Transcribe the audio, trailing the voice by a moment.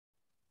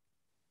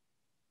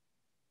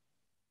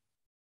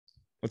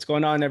What's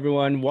going on,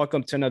 everyone?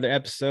 Welcome to another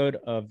episode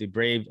of The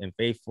Brave and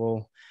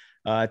Faithful.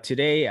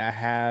 Today, I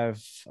have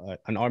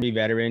an Army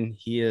veteran.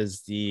 He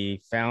is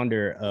the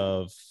founder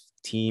of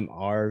Team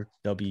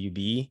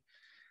RWB,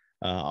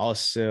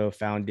 also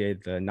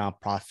founded the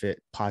nonprofit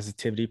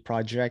Positivity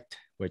Project,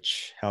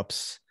 which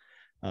helps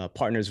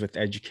partners with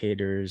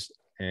educators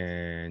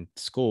and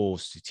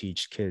schools to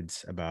teach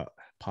kids about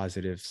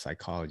positive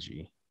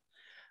psychology.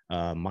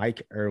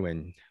 Mike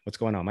Erwin, what's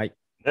going on, Mike?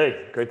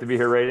 Hey, great to be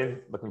here, Raiden.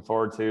 Looking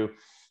forward to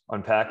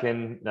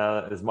unpacking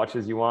as much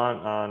as you want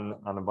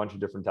on a bunch of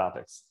different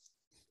topics.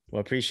 Well,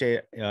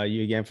 appreciate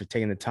you again for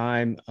taking the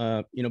time.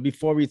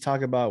 Before we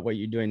talk about what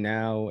you're doing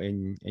now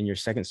in your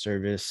second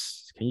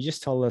service, can you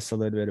just tell us a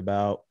little bit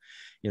about,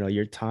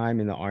 your time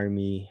in the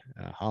Army,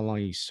 how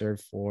long you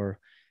served for,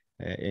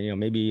 and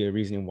maybe a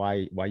reason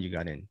why you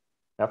got in?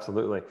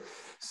 Absolutely.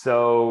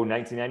 So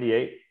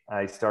 1998,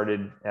 I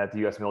started at the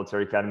U.S.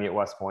 Military Academy at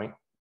West Point,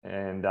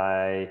 and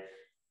I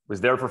was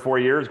there for 4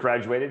 years,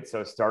 graduated.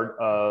 So start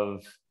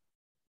of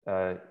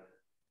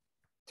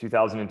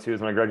 2002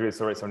 is when I graduated.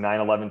 So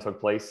 9/11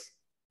 took place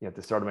at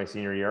the start of my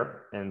senior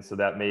year. And so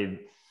that made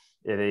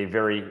it a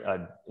very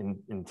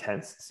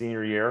intense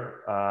senior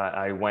year.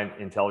 I went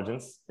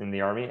intelligence in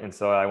the Army. And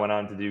so I went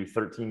on to do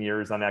 13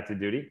 years on active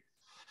duty.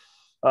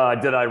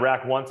 Did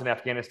Iraq once and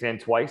Afghanistan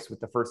twice with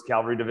the 1st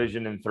Cavalry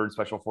Division and 3rd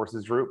Special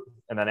Forces Group.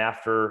 And then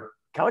after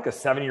kind of like a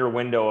 7-year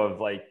window of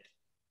like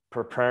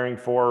preparing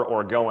for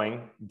or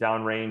going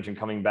downrange and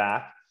coming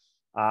back,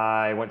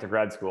 I went to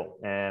grad school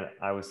and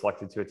I was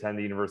selected to attend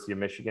the University of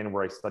Michigan,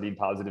 where I studied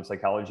positive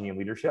psychology and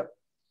leadership.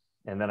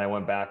 And then I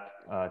went back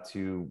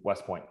to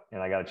West Point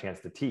and I got a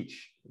chance to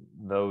teach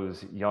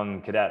those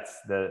young cadets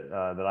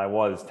that I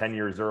was 10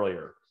 years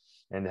earlier,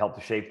 and to help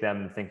to shape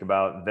them and think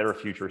about their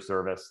future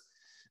service.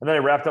 And then I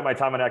wrapped up my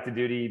time on active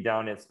duty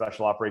down at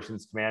Special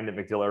Operations Command at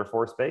MacDill Air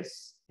Force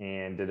Base,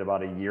 and did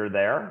about a year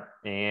there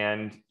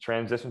and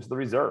transitioned to the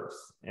reserves.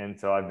 And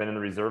so I've been in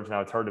the reserves now.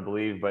 It's hard to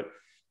believe, but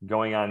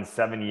going on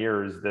 7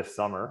 years this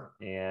summer,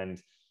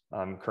 and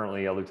I'm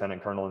currently a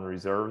lieutenant colonel in the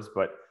reserves.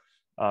 But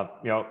a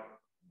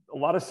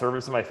lot of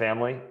service in my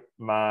family.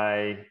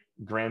 My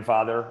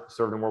grandfather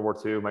served in World War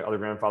II. My other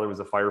grandfather was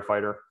a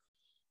firefighter.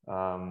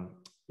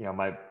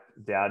 My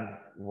dad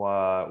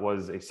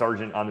was a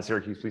sergeant on the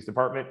Syracuse Police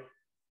Department.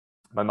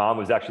 My mom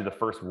was actually the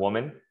first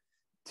woman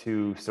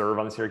to serve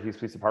on the Syracuse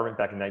Police Department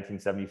back in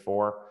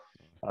 1974.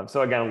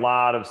 So again, a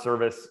lot of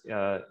service,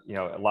 a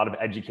lot of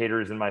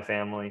educators in my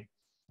family,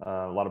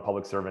 a lot of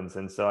public servants.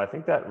 And so I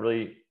think that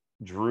really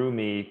drew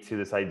me to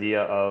this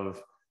idea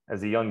of,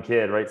 as a young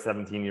kid, right,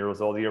 17 years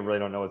old, you really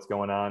don't know what's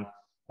going on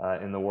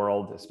in the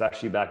world,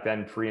 especially back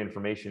then,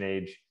 pre-information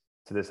age,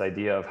 to this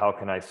idea of how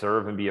can I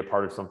serve and be a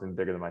part of something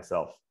bigger than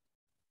myself.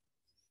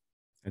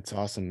 That's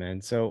awesome, man.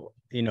 So,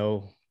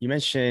 you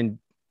mentioned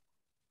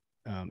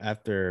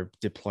after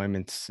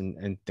deployments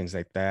and things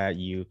like that,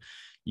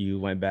 you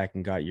went back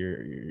and got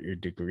your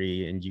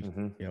degree,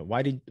 and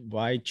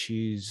why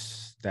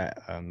choose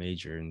that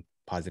major in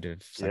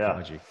positive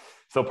psychology? Yeah.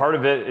 So part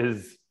of it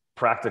is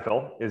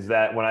practical, is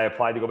that when I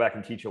applied to go back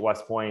and teach at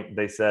West Point,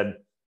 they said,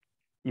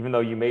 even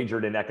though you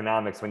majored in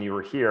economics when you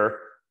were here,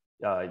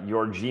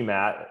 your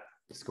GMAT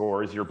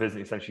scores,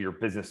 essentially your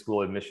business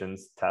school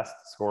admissions test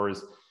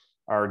scores,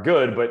 are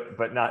good,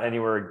 but not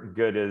anywhere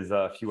good as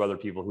a few other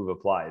people who've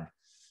applied.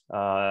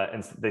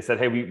 And they said,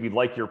 hey, we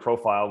like your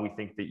profile. We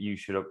think that you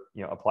should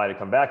apply to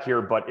come back here.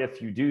 But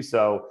if you do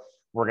so,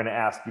 we're going to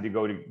ask you to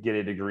go to get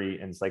a degree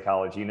in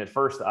psychology. And at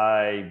first,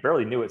 I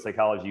barely knew what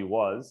psychology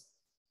was.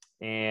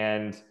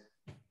 And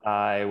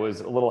I was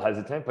a little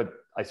hesitant, but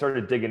I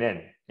started digging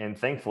in. And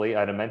thankfully,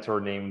 I had a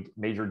mentor named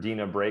Major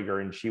Dina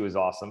Brager, and she was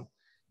awesome.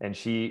 And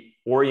she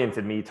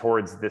oriented me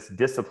towards this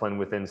discipline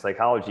within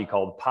psychology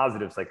called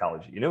positive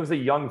psychology. And it was a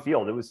young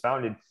field. It was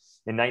founded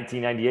in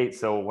 1998.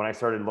 So when I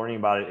started learning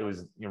about it, it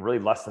was really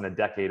less than a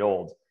decade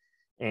old.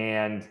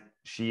 And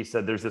she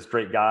said, there's this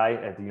great guy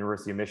at the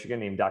University of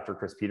Michigan named Dr.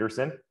 Chris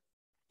Peterson.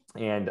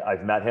 And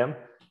I've met him.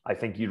 I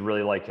think you'd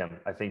really like him.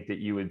 I think that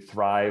you would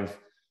thrive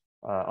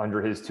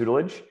under his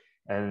tutelage.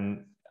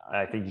 And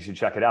I think you should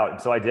check it out.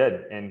 And so I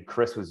did. And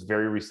Chris was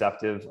very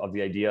receptive of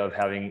the idea of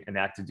having an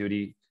active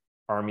duty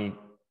Army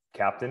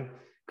captain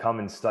come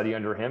and study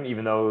under him,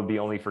 even though it would be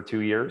only for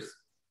 2 years,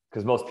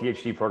 because most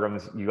PhD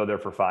programs, you go there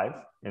for 5.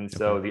 And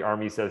so the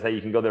Army says, hey,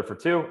 you can go there for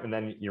 2, and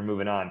then you're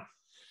moving on.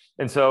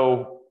 And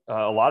so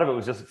a lot of it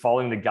was just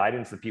following the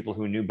guidance of people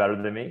who knew better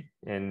than me,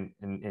 and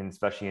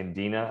especially in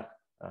Dina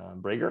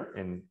Brager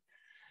and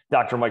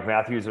Dr. Mike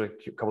Matthews, a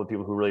couple of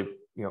people who really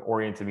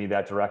oriented me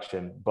that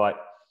direction.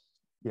 But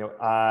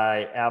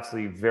I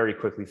absolutely very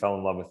quickly fell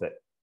in love with it.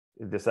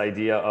 This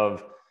idea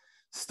of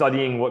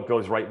studying what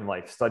goes right in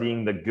life,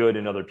 studying the good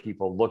in other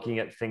people, looking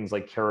at things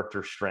like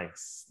character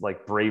strengths,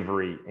 like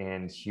bravery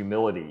and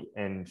humility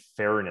and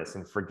fairness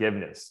and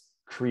forgiveness,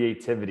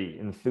 creativity,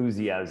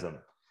 enthusiasm.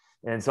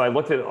 And so I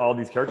looked at all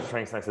these character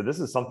strengths and I said,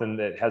 this is something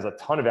that has a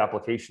ton of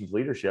application to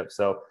leadership.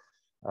 So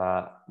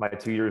my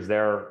 2 years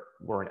there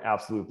were an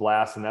absolute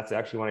blast. And that's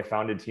actually when I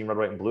founded Team Red,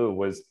 White, and Blue,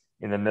 was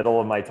in the middle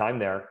of my time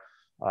there.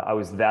 I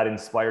was that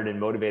inspired and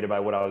motivated by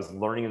what I was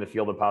learning in the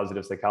field of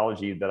positive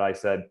psychology that I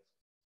said,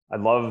 I'd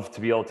love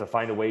to be able to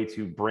find a way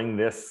to bring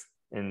this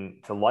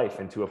into life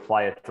and to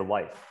apply it to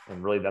life.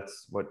 And really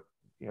that's what,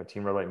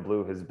 Team Red, White, and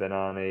Blue has been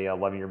on a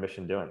 11-year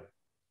mission doing.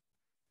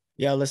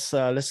 Yeah,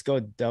 let's go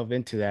delve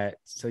into that.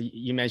 So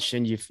you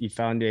mentioned you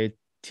founded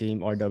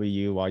Team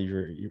RW while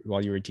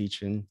you were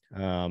teaching.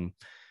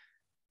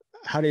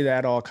 How did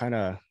that all kind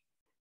of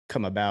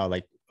come about?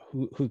 Like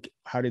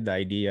how did the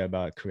idea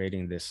about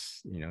creating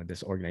this,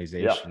 this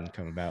organization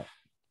come about?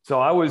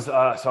 So I was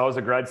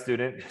a grad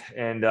student,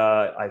 and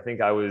I think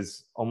I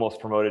was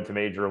almost promoted to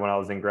major when I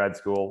was in grad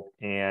school.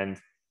 And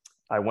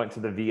I went to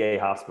the VA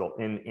hospital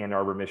in Ann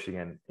Arbor,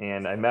 Michigan,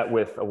 and I met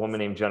with a woman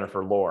named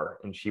Jennifer Lohr,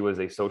 and she was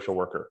a social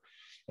worker.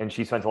 And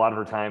she spent a lot of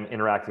her time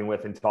interacting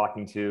with and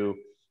talking to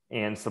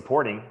and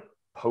supporting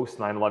post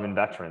 9/11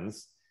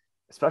 veterans,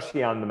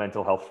 especially on the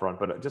mental health front,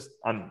 but just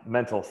on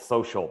mental,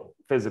 social,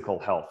 physical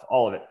health,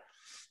 all of it.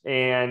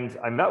 And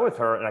I met with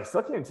her, and I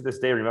still can't to this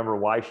day remember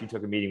why she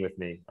took a meeting with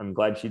me. I'm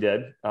glad she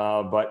did.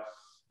 But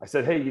I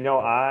said, hey,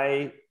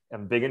 I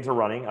am big into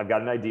running. I've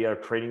got an idea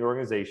of creating an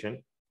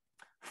organization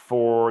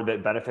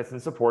that benefits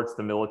and supports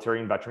the military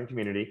and veteran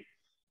community.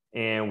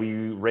 And we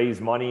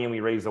raise money and we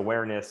raise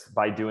awareness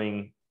by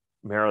doing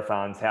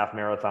marathons, half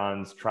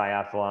marathons,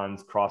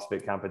 triathlons,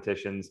 CrossFit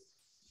competitions,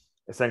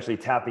 essentially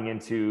tapping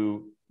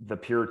into the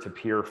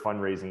peer-to-peer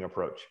fundraising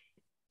approach.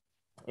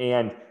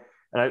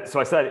 So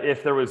I said,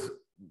 if there was,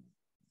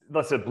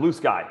 let's say, blue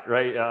sky,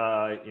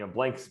 right?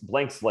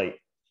 Blank slate,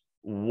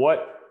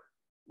 what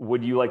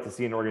would you like to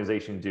see an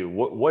organization do?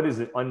 What is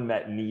an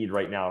unmet need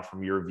right now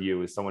from your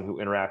view as someone who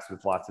interacts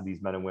with lots of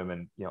these men and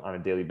women, on a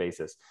daily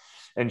basis?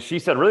 And she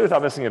said, really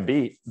without missing a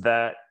beat,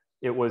 that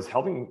it was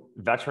helping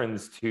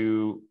veterans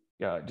to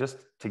just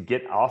to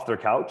get off their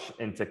couch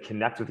and to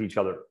connect with each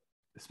other,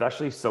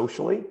 especially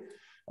socially,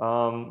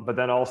 but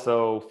then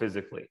also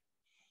physically.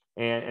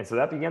 And so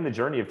that began the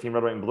journey of Team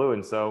Red, White, and Blue.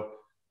 And so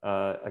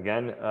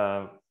again,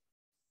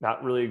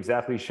 not really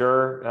exactly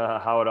sure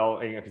how it all,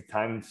 at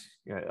times,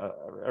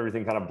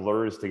 everything kind of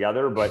blurs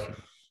together, but,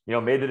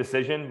 made the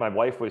decision. My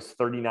wife was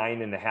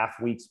 39 and a half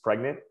weeks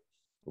pregnant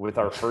with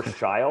our first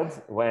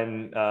child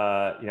when,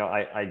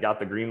 I got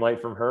the green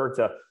light from her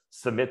to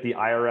submit the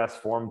IRS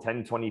form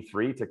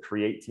 1023 to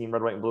create Team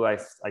Red, White, and Blue.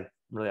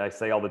 I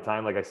say all the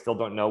time, like, I still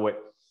don't know what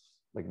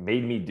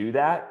made me do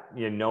that,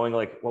 knowing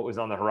what was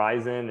on the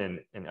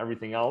horizon and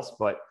everything else.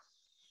 But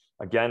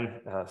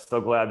again, so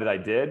glad that I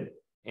did.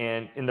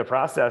 And in the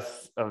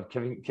process of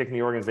kicking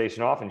the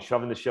organization off and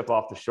shoving the ship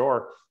off the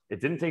shore,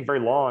 it didn't take very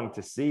long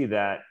to see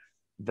that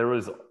there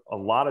was a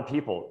lot of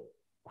people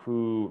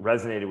who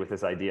resonated with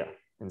this idea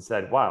and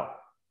said, wow,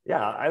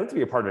 yeah, I'd like to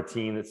be a part of a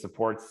team that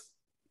supports,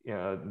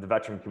 the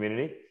veteran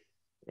community.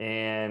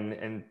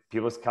 And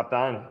people just kept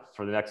on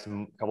for the next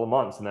couple of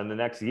months. And then the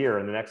next year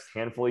and the next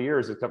handful of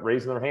years, they kept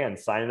raising their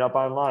hands, signing up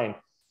online.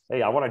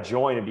 Hey, I want to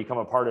join and become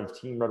a part of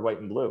Team Red, White,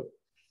 and Blue.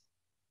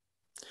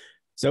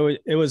 So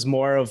it was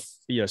more of,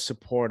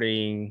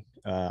 supporting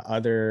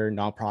other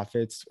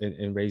nonprofits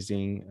in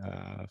raising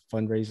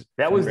fundraisers.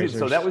 That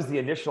was the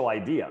initial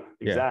idea.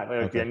 Exactly.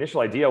 Yeah. Okay. The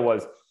initial idea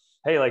was,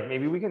 hey,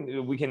 maybe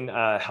we can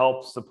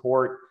help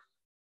support,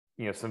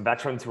 some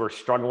veterans who are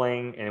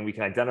struggling, and we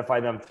can identify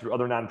them through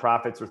other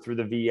nonprofits or through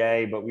the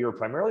VA. But we were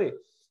primarily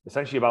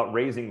essentially about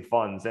raising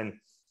funds. And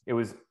it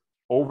was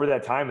over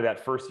that time of that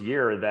first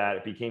year that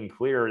it became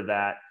clear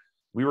that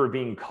we were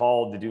being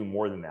called to do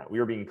more than that. We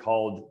were being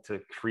called to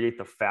create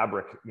the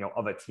fabric,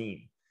 of a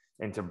team,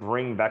 and to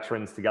bring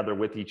veterans together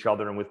with each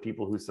other and with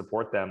people who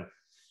support them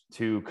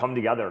to come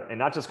together, and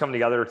not just come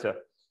together to,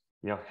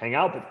 hang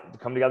out, but to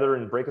come together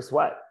and break a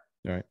sweat.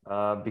 Right.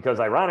 Because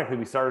ironically,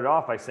 we started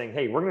off by saying,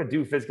 hey, we're going to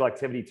do physical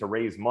activity to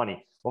raise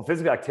money. Well,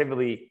 physical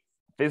activity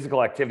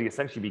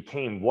essentially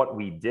became what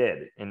we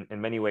did, in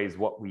many ways,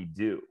 what we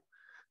do.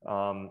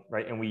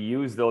 Right. And we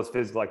use those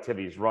physical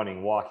activities: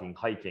 running, walking,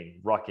 hiking,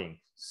 rucking,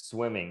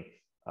 swimming,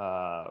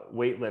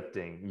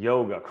 weightlifting,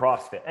 yoga,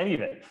 CrossFit,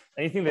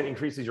 anything that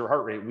increases your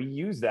heart rate. We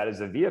use that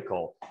as a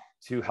vehicle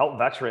to help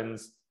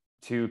veterans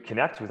to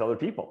connect with other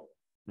people,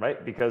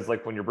 right? Because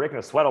when you're breaking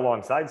a sweat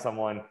alongside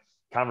someone,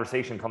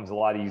 conversation comes a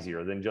lot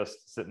easier than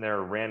just sitting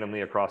there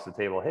randomly across the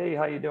table. Hey,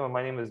 how you doing?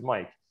 My name is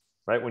Mike.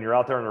 Right? When you're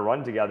out there on a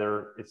run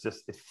together,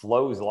 it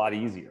flows a lot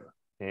easier.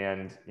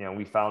 And,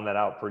 we found that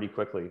out pretty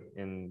quickly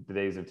in the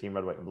days of Team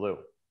Red, White, and Blue.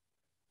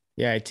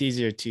 Yeah, it's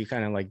easier to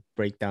kind of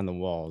break down the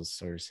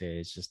walls, or say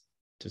it's just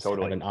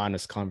totally have an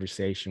honest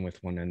conversation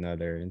with one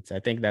another. And I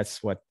think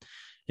that's what,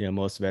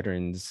 most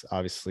veterans,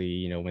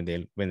 obviously,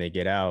 when they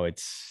get out,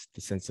 it's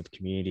the sense of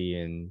community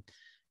and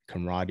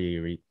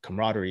camaraderie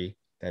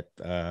that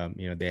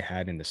they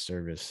had in the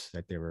service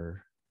that they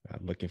were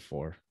looking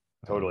for.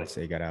 Totally. Once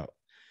they got out.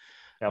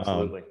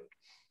 Absolutely.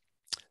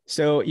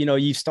 So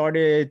you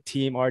started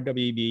Team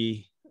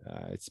RWB.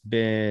 It's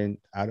been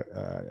I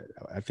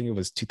think it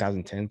was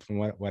 2010 from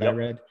what I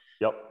read.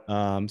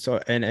 Yep. So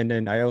and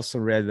then I also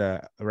read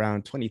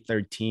around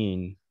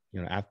 2013,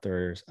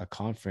 after a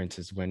conference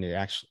is when it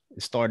actually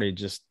started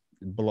just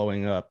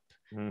blowing up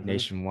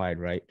nationwide,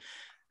 right?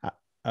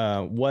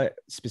 what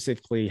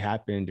specifically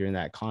happened during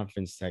that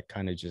conference that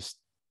kind of just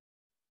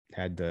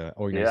had the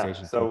Yeah,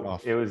 organization take so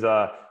off? it was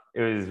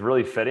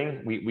really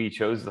fitting. We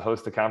chose to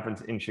host the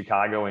conference in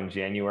Chicago in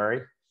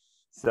January.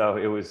 So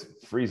it was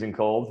freezing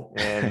cold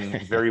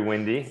and very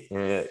windy,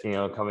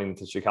 coming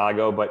to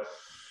Chicago. But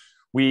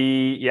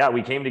we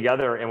came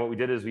together, and what we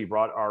did is we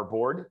brought our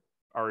board,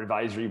 our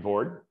advisory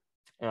board,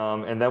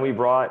 and then we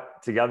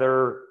brought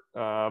together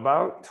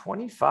about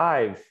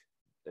 25,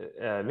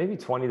 maybe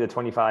 20 to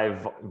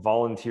 25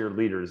 volunteer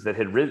leaders that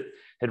had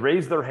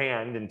raised their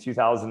hand in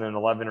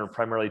 2011 or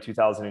primarily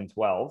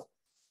 2012,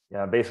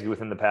 basically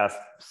within the past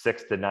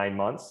 6 to 9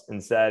 months,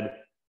 and said,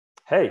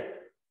 "Hey,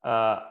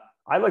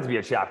 I'd like to be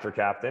a chapter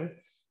captain."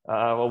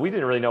 Well, we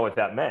didn't really know what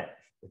that meant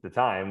at the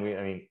time.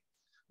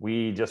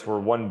 We just were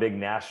one big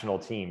national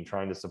team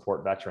trying to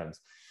support veterans.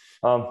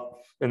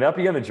 And that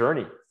began the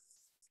journey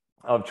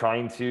of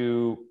trying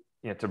to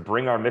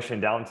bring our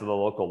mission down to the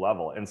local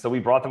level. And so we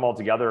brought them all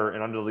together,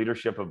 and under the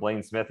leadership of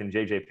Blaine Smith and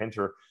JJ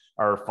Pinter,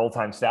 our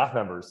full-time staff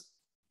members,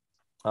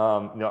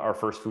 our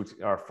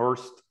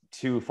first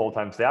two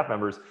full-time staff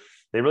members,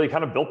 they really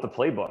kind of built the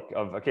playbook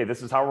of, okay,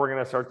 this is how we're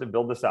going to start to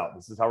build this out.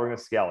 This is how we're going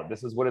to scale it.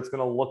 This is what it's going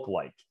to look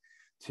like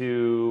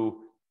to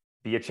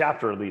be a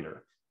chapter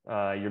leader.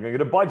 You're going to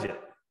get a budget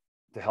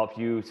to help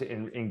you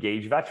to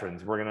engage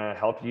veterans. We're going to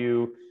help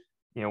you,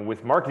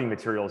 with marketing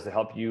materials to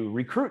help you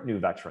recruit new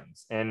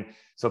veterans. And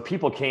so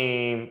people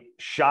came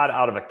shot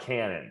out of a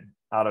cannon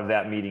out of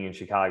that meeting in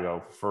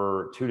Chicago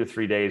for 2 to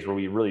 3 days, where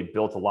we really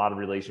built a lot of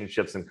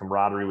relationships and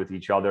camaraderie with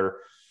each other.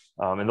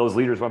 And those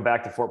leaders went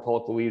back to Fort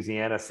Polk,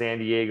 Louisiana, San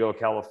Diego,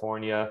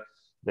 California.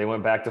 They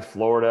went back to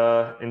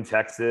Florida and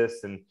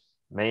Texas and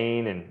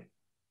Maine and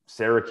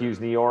Syracuse,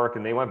 New York.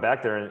 And they went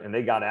back there and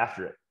they got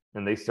after it.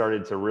 And they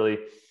started to really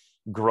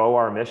grow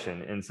our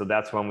mission. And so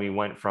that's when we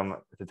went from,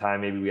 at the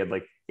time, maybe we had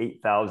like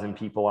 8,000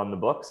 people on the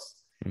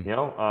books,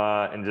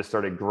 and just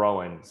started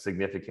growing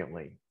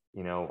significantly,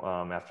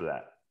 after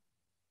that.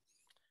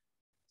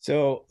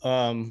 So,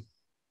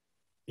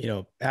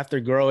 after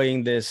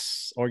growing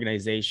this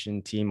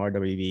organization, Team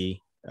RWB,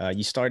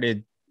 you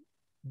started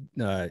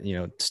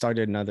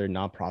another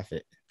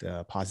nonprofit,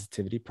 the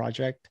Positivity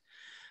Project,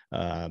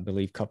 I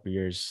believe a couple of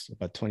years,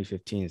 about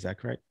 2015. Is that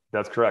correct?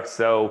 That's correct.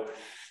 So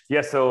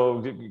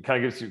it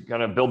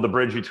kind of build the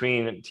bridge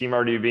between Team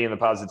RWB and the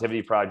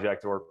Positivity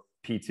Project, or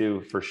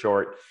P2 for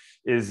short,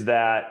 is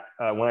that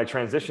when I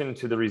transitioned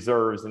to the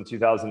reserves in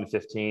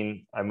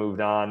 2015, I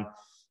moved on.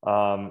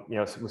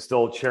 Was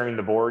still chairing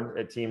the board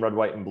at Team Red,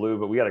 White, and Blue,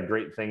 but we had a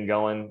great thing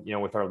going,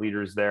 with our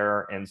leaders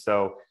there. And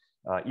so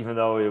even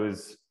though it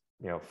was,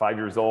 5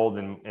 years old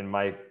and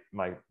my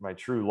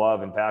true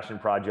love and passion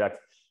project,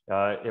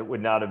 it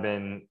would not have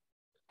been,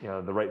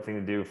 the right thing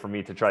to do for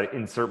me to try to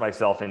insert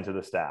myself into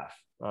the staff,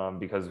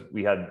 because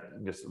we had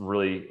just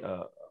really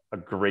a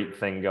great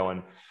thing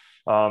going.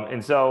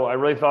 And so I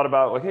really thought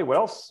about, okay, what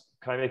else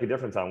can I make a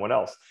difference on? What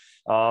else?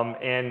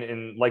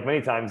 And like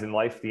many times in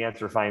life, the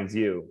answer finds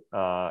you.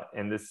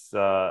 And this,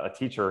 a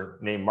teacher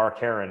named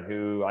Mike Erwin,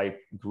 who I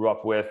grew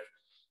up with,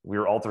 we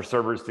were altar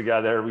servers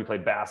together. We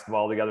played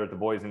basketball together at the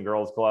Boys and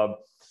Girls Club.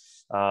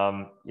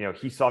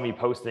 He saw me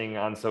posting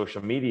on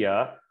social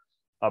media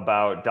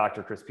about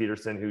Dr. Chris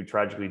Peterson, who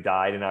tragically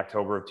died in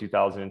October of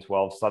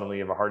 2012, suddenly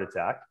of a heart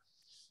attack.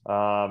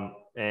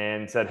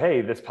 And said, hey,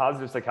 this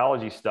positive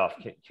psychology stuff,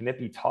 can it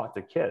be taught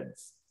to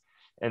kids?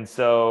 And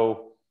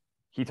so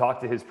he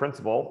talked to his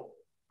principal,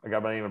 a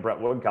guy by the name of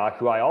Brett Woodcock,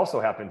 who I also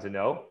happen to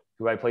know,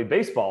 who I played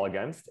baseball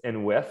against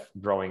and with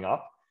growing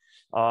up.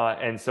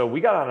 And so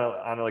we got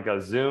on like a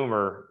Zoom,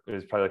 or it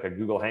was probably like a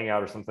Google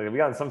Hangout or something. We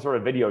got in some sort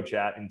of video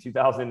chat in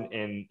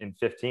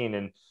 2015,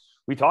 and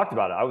we talked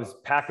about it. I was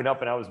packing up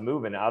and I was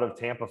moving out of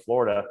Tampa,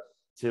 Florida,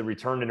 to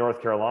return to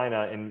North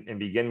Carolina and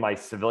begin my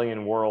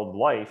civilian world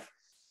life.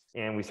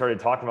 And we started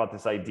talking about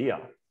this idea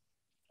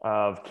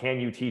of,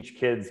 can you teach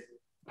kids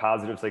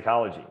positive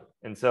psychology?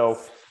 And so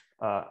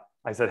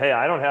I said, hey,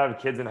 I don't have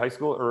kids in high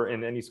school or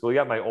in any school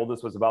yet. My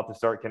oldest was about to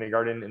start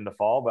kindergarten in the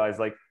fall, but I was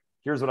like,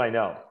 here's what I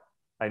know.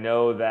 I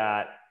know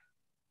that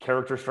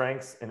character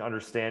strengths and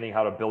understanding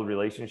how to build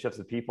relationships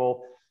with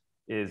people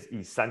is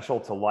essential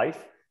to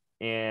life.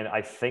 And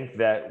I think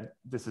that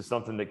this is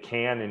something that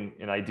can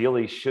and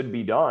ideally should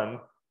be done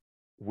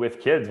with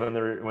kids when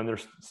they're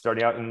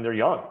starting out and they're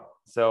young.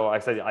 So I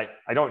said,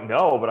 I don't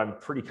know, but I'm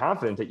pretty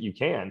confident that you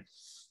can.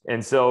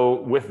 And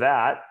so with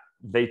that,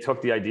 they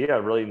took the idea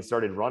really and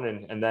started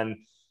running. And then,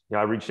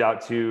 I reached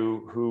out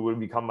to who would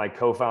become my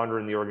co-founder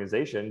in the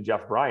organization,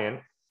 Jeff Bryan,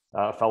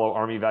 a fellow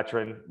Army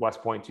veteran,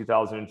 West Point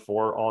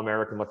 2004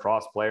 All-American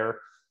lacrosse player,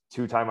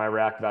 2-time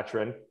Iraq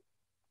veteran.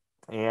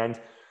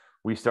 And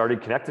we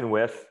started connecting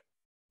with,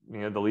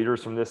 the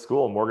leaders from this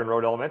school, Morgan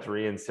Road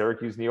Elementary in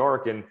Syracuse, New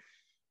York. And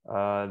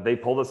they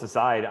pulled us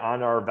aside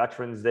on our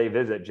Veterans Day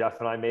visit. Jeff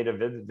and I made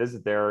a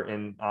visit there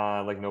in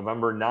like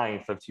November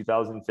 9th of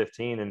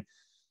 2015. And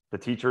the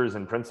teachers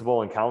and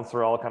principal and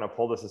counselor all kind of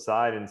pulled us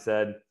aside and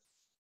said,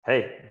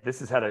 hey,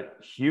 this has had a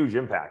huge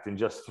impact in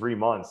just 3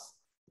 months.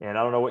 And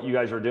I don't know what you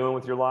guys are doing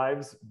with your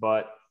lives,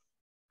 but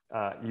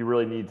you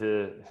really need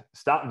to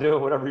stop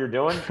doing whatever you're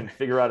doing and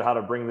figure out how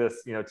to bring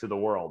this, to the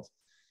world.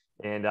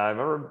 And I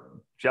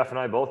remember Jeff and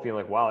I both being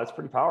like, wow, that's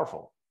pretty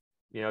powerful,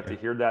 to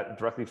hear that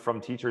directly from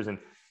teachers. And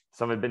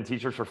some had been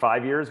teachers for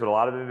 5 years, but a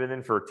lot of them have been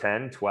in for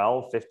 10,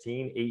 12,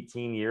 15,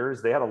 18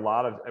 years. They had a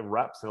lot of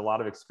reps and a lot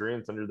of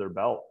experience under their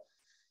belt.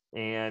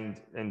 And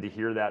to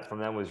hear that from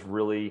them was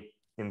really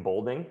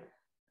emboldening.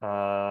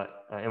 And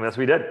that's what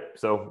we did.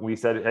 So we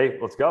said, hey,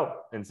 let's go.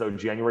 And so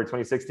January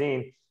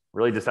 2016,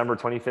 really December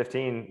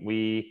 2015,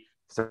 we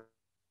started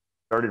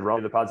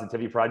running the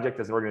Positivity Project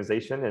as an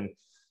organization,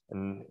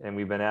 and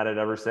we've been at it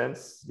ever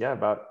since. Yeah,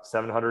 about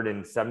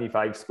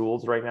 775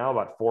 schools right now,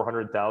 about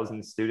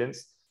 400,000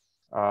 students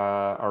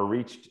are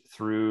reached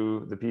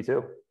through the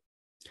P2.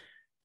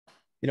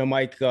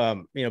 Mike,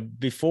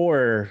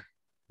 before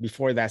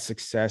that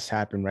success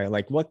happened, right?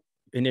 Like, what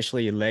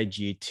initially led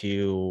you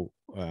to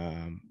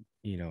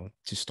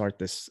to start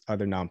this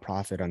other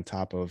nonprofit on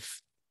top of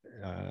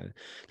the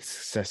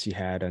success you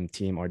had on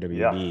Team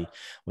RWB? Yeah.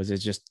 Was it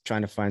just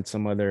trying to find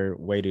some other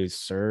way to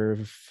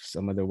serve,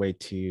 some other way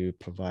to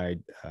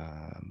provide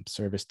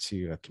service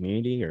to a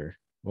community, or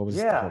what was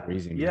the whole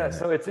reason behind that?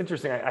 So it's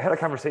interesting. I had a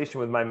conversation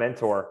with my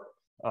mentor.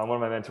 One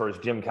of my mentors,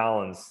 Jim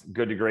Collins,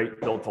 Good to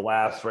Great, Built to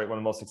Last, right? One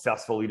of the most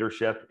successful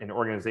leadership and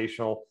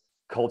organizational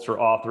culture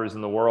authors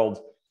in the world,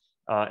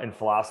 and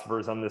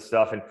philosophers on this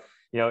stuff. And,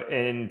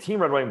 in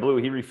Team Red, White, and Blue,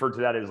 he referred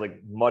to that as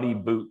like muddy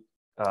boot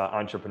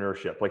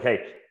entrepreneurship. Like,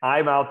 hey,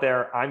 I'm out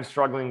there, I'm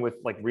struggling with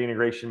like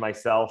reintegration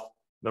myself.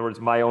 In other words,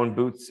 my own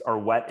boots are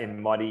wet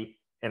and muddy,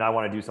 and I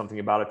want to do something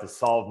about it to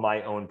solve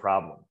my own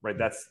problem, right?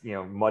 That's,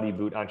 muddy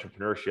boot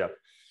entrepreneurship.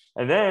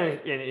 And then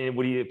and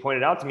what he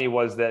pointed out to me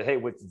was that, hey,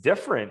 what's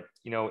different,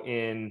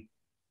 in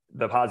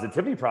the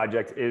Positivity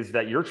Project is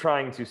that you're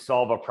trying to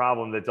solve a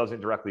problem that doesn't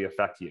directly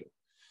affect you.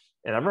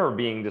 And I remember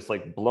being just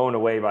like blown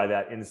away by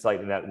that insight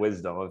and that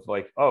wisdom of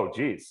like, oh,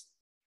 geez.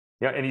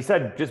 And he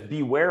said, just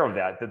beware of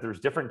that there's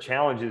different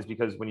challenges,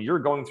 because when you're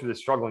going through the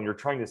struggle and you're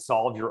trying to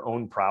solve your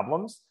own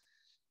problems,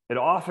 it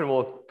often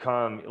will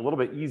come a little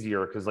bit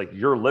easier because like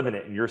you're living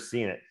it and you're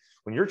seeing it.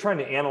 When you're trying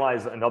to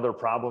analyze another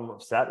problem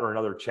set or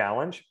another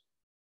challenge,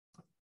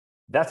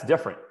 that's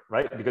different,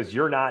 right? Because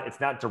it's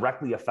not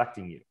directly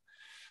affecting you.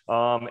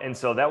 And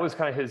so that was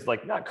kind of his,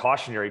 like, not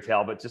cautionary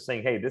tale, but just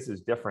saying, hey, this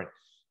is different.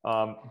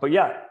 But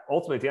yeah,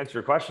 ultimately, to answer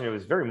your question, it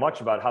was very much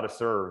about how to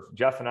serve.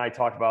 Jeff and I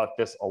talked about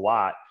this a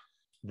lot,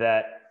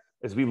 that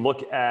as we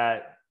look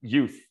at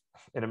youth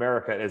in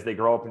America, as they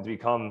grow up and to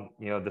become,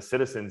 the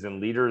citizens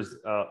and leaders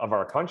of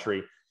our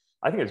country,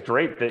 I think it's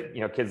great that,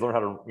 kids learn how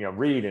to,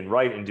 read and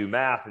write and do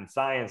math and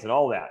science and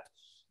all that.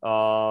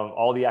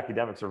 All the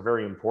academics are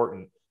very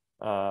important.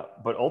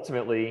 But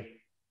ultimately,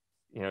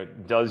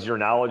 does your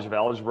knowledge of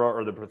algebra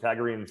or the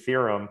Pythagorean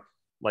theorem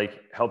like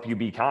help you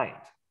be kind,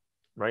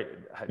 right?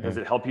 Does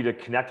it help you to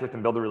connect with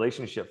and build a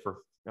relationship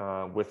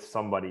with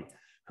somebody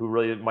who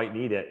really might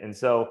need it? And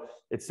so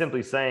it's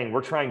simply saying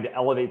we're trying to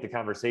elevate the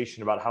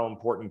conversation about how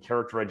important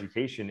character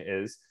education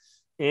is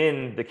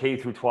in the K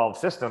through 12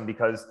 system,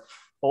 because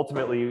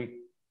ultimately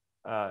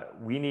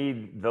we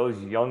need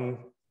those young,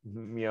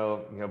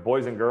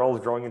 boys and girls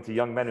growing into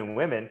young men and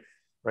women,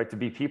 right, to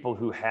be people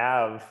who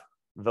have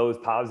those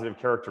positive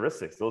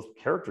characteristics, those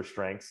character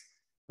strengths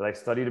that I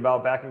studied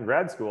about back in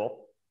grad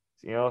school,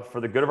 for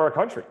the good of our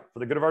country, for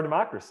the good of our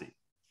democracy,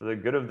 for the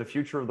good of the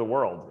future of the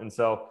world. And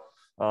so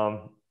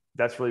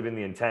that's really been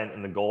the intent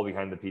and the goal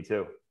behind the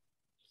P2.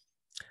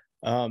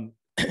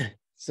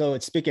 So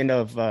speaking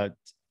of,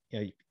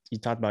 you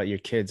talked about your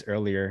kids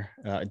earlier.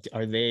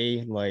 Are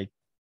they like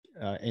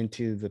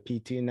into the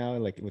P2 now,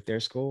 like with their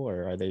school,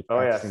 or are they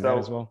practicing that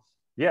as well?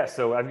 Yeah.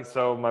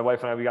 So my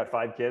wife and I, we got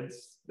 5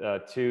 kids,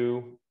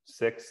 2,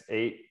 6,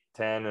 8,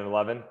 10, and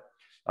 11.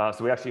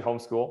 So we actually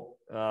homeschool.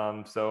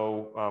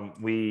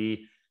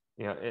 We,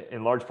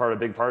 in large part, a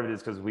big part of it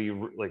is because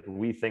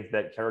we think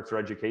that character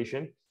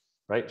education,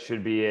 right,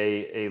 should be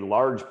a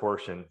large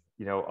portion,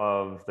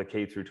 of the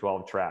K through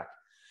 12 track.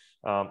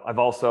 I've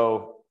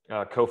also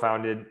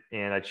co-founded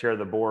and I chair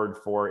the board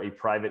for a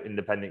private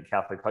independent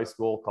Catholic high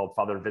school called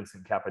Father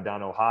Vincent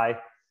Capodanno High,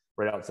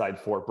 right outside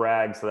Fort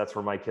Bragg. So that's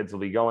where my kids will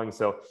be going.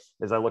 So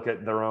as I look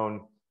at their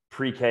own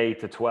pre-K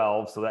to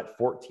 12, so that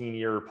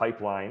 14-year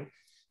pipeline,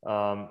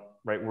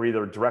 right, we're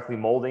either directly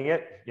molding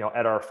it,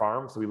 at our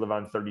farm. So we live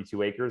on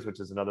 32 acres, which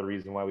is another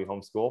reason why we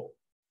homeschool.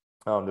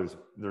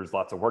 There's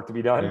lots of work to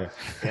be done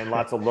and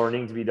lots of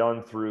learning to be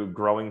done through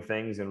growing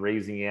things and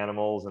raising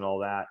animals and all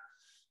that.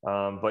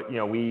 But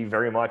we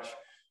very much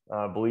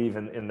believe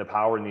in the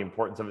power and the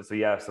importance of it. So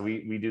yeah, so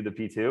we do the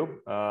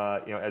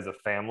P2, as a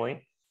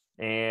family,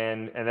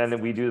 and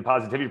then we do the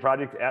Positivity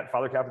Project at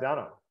Father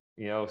Capodanno.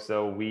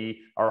 So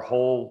our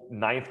whole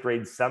 9th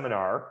grade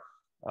seminar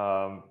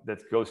that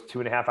goes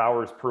 2.5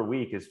 hours per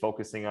week is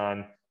focusing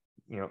on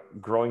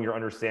growing your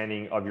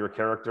understanding of your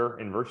character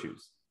and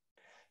virtues.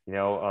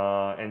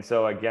 And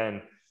so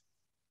again,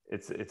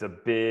 it's a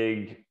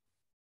big,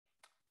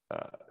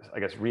 I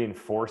guess,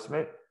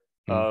 reinforcement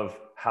of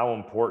how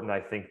important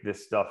I think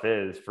this stuff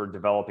is for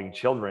developing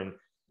children,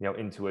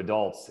 into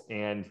adults.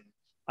 And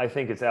I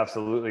think it's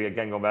absolutely,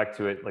 again, going back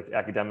to it, like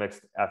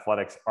academics,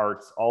 athletics,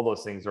 arts, all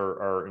those things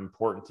are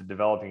important to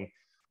developing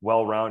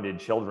well-rounded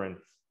children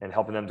and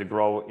helping them to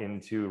grow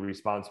into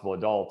responsible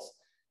adults.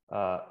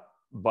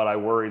 But I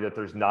worry that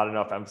there's not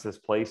enough emphasis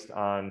placed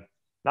on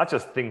not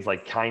just things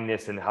like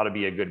kindness and how to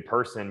be a good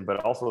person, but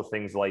also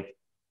things like,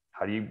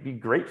 how do you be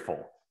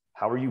grateful?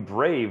 How are you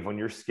brave when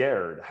you're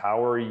scared?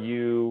 How are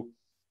you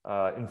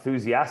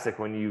enthusiastic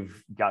when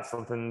you've got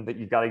something that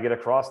you've got to get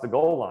across the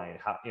goal line?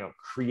 How,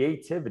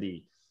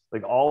 creativity,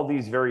 like all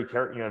these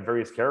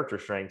various character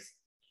strengths.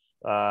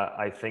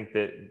 I think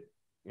that,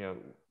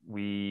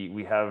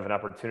 we have an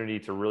opportunity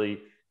to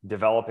really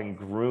develop and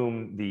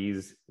groom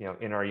these,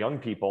 in our young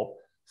people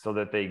so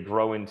that they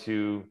grow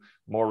into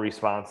more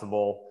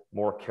responsible,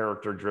 more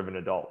character-driven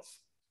adults.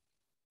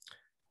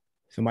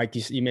 So Mike,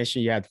 you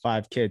mentioned you had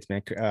 5 kids,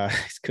 man.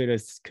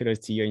 Kudos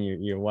to you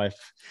and your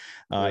wife.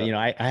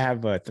 I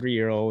have a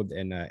 3-year-old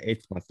and an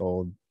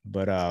 8-month-old,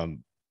 but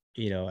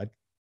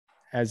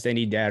as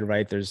any dad,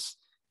 right, there's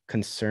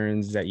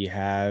concerns that you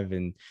have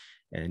and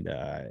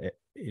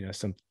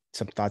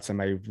some thoughts that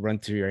might run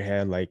through your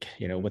head, like,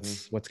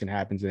 what's going to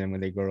happen to them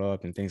when they grow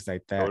up and things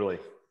like that. Totally.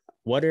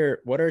 What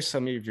are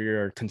some of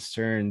your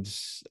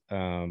concerns,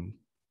 in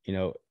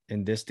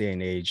this day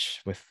and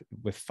age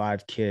with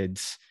 5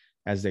 kids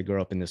as they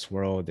grow up in this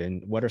world,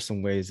 and what are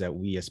some ways that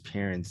we as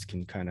parents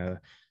can kind of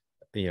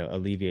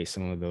alleviate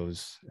some of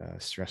those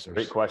stressors?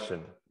 Great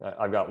question.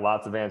 I've got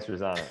lots of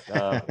answers on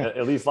it,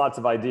 at least lots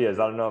of ideas.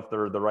 I don't know if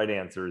they're the right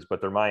answers,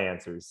 but they're my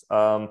answers.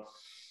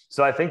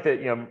 So I think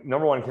that,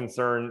 number one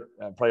concern,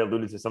 probably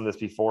alluded to some of this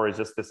before, is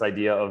just this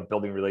idea of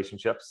building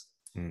relationships.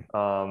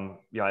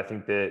 I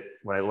think that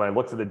when I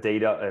looked at the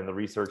data and the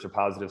research of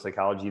positive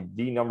psychology,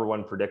 the number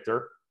one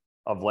predictor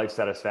of life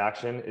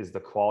satisfaction is the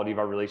quality of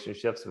our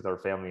relationships with our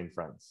family and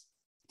friends,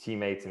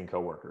 teammates and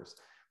coworkers,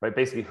 right?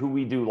 Basically who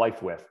we do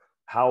life with,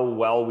 how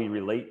well we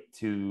relate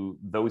to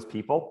those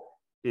people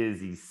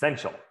is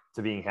essential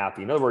to being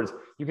happy. In other words,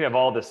 you can have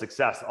all the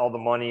success, all the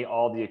money,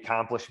 all the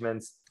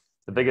accomplishments,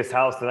 the biggest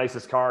house, the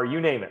nicest car,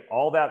 you name it,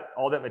 all that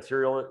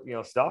material,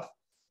 stuff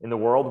in the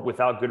world,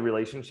 without good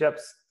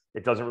relationships,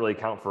 it doesn't really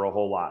count for a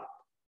whole lot,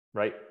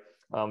 right?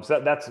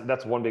 So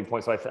that's one big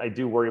point. So I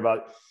do worry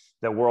about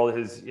the world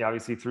has,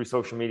 obviously through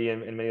social media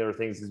and many other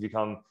things, has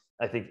become,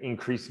 I think,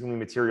 increasingly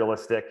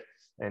materialistic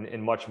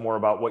and much more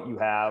about what you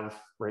have,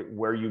 right?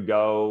 Where you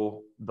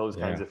go, those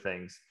kinds of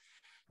things.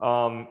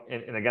 And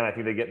again, I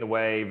think they get in the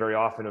way very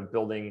often of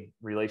building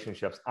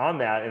relationships on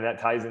that. And that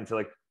ties into,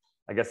 like,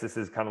 I guess this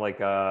is kind of like,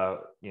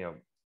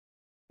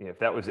 if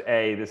that was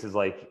A, this is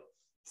like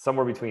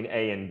somewhere between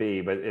A and B,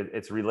 but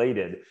it's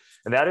related.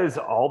 And that is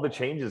all the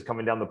changes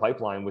coming down the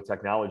pipeline with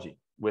technology,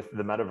 with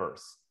the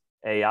metaverse,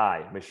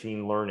 AI,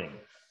 machine learning,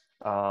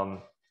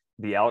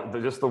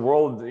 just the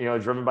world,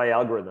 driven by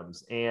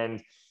algorithms.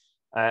 And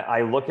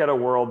I look at a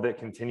world that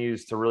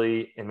continues to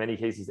really, in many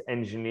cases,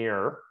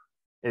 engineer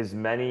as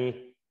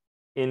many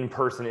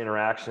in-person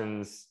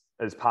interactions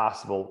as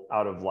possible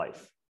out of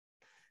life.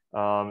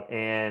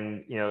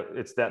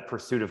 It's that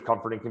pursuit of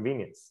comfort and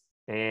convenience.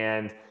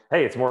 And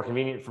hey, it's more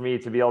convenient for me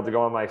to be able to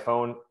go on my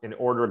phone and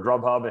order a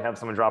Grubhub and have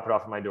someone drop it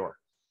off at my door,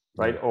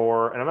 right?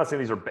 And I'm not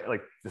saying these are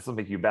like, this will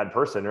make you a bad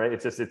person, right?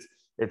 It's just,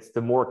 it's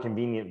the more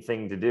convenient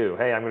thing to do.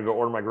 Hey, I'm going to go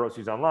order my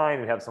groceries online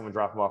and have someone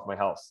drop them off at my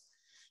house,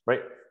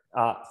 right?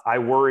 I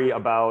worry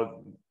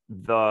about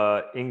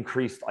the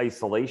increased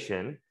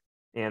isolation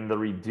and the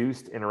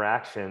reduced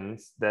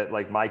interactions that,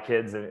 like, my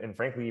kids and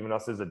frankly, even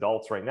us as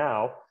adults right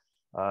now,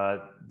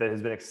 that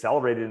has been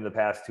accelerated in the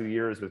past 2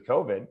 years with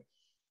COVID,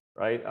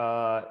 right?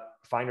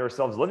 Find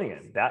ourselves living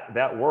in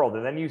that world.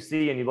 And then you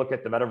see, and you look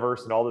at the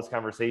metaverse and all this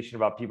conversation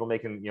about people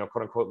making,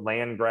 quote unquote,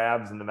 land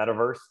grabs in the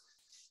metaverse.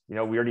 We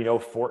already know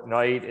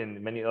Fortnite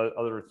and many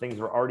other things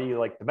were already,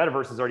 like, the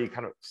metaverse has already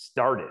kind of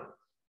started,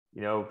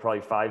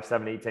 probably 5,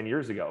 7, 8, 10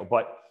 years ago.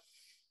 But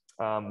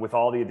with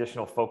all the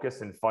additional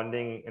focus and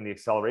funding and the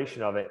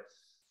acceleration of it,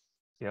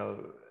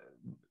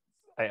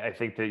 I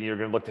think that you're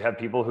going to look to have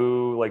people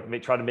who, like,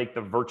 try to make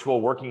the virtual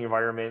working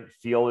environment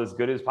feel as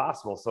good as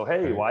possible. So,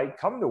 hey, why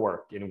come to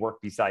work and work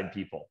beside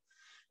people,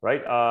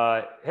 right?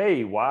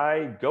 Hey,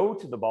 why go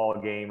to the ball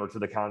game or to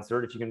the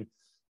concert if you can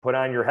put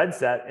on your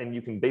headset and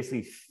you can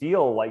basically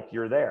feel like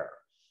you're there?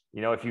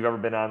 If you've ever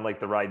been on, like,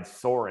 the ride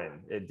Soarin'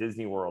 at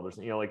Disney World or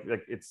something, like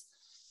it's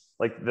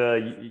like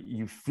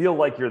you feel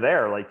like you're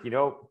there, like,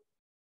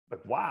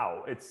 like,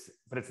 wow,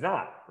 but it's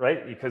not,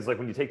 right? Because, like,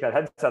 when you take that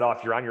headset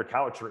off, you're on your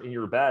couch or in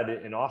your bed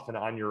and often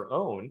on your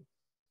own.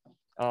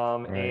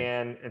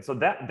 And so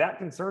that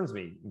concerns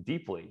me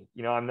deeply.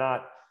 I'm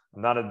not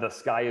the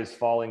sky is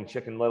falling,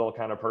 Chicken Little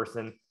kind of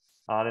person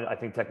on it. I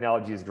think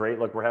technology is great.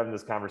 Look, we're having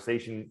this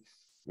conversation,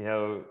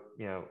 I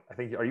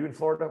think, are you in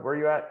Florida? Where are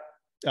you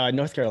at?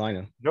 North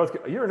Carolina.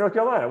 You're in North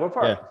Carolina. What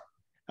part?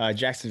 Yeah.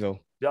 Jacksonville.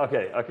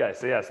 Okay.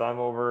 So I'm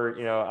over,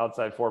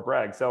 outside Fort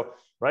Bragg. So,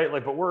 right.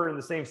 Like, but we're in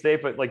the same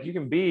state, but, like, you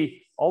can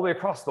be all the way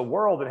across the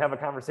world and have a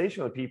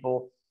conversation with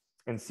people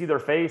and see their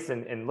face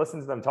and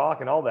listen to them talk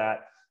and all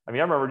that. I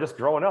mean, I remember just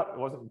growing up, it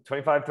wasn't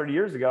 25, 30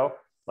 years ago.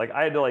 Like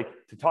I had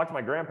to talk to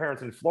my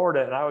grandparents in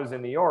Florida and I was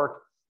in New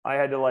York. I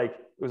had to it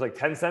was like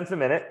 10 cents a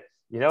minute,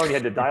 you know, and you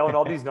had to dial in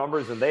all these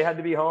numbers and they had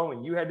to be home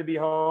and you had to be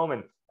home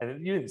and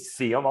you didn't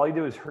see them. All you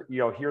do is,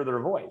 hear their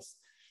voice.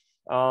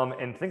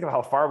 And think of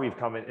how far we've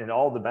come and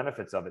all the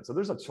benefits of it. So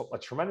there's a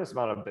tremendous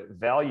amount of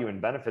value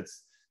and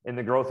benefits in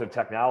the growth of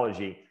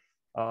technology.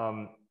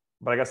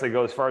 But I guess I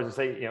go as far as to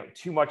say,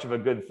 too much of a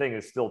good thing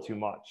is still too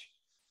much.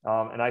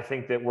 And I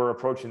think that we're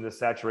approaching this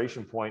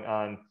saturation point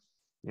on,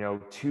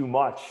 too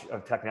much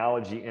of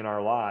technology in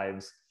our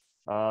lives.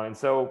 And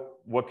so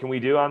what can we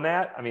do on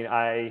that? I mean,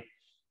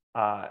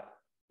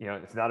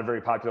 it's not a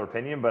very popular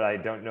opinion, but I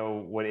don't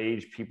know what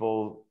age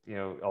people,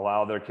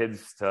 allow their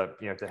kids to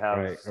have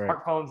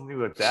smartphones and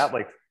things like that.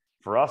 Like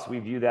for us, we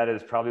view that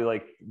as probably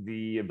like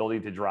the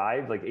ability to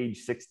drive, like age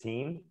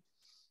 16.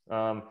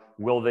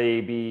 Will they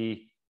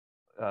be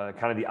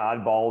kind of the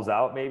oddballs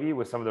out maybe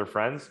with some of their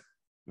friends?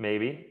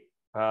 Maybe.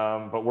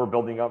 But we're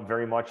building up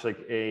very much like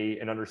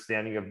an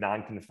understanding of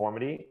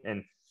nonconformity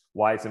and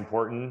why it's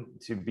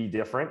important to be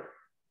different,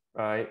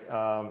 right?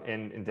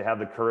 And to have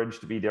the courage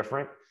to be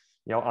different,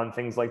 on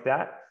things like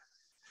that.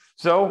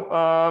 So,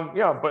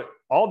 but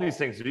all these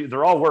things,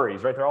 they're all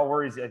worries, right? They're all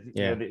worries that,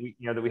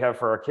 that we have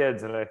for our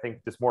kids. And I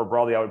think just more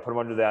broadly, I would put them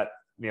under that,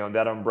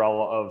 that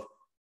umbrella of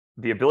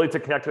the ability to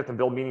connect with and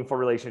build meaningful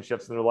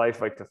relationships in their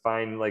life, like to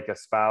find like a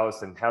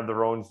spouse and have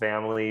their own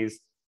families,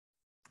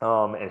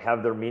 and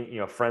have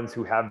their, friends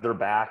who have their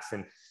backs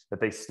and that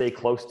they stay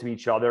close to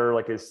each other,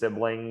 like as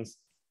siblings.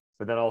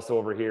 But then also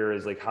over here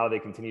is like how they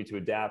continue to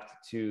adapt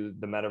to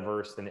the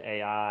metaverse and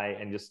AI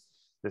and just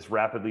this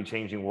rapidly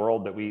changing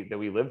world that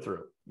we live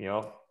through,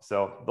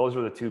 So those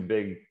are the two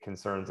big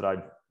concerns that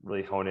I'd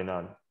really hone in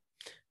on.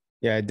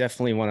 Yeah, I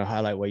definitely want to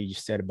highlight what you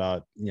just said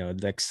about,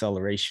 the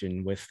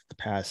acceleration with the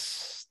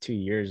past 2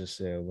 years or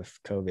so with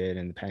COVID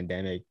and the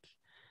pandemic.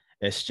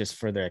 It's just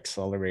further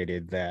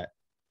accelerated that,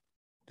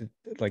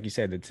 like you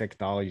said, the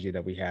technology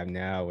that we have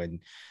now,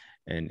 and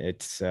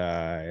it's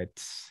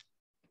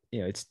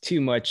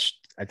too much,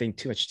 I think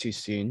too much too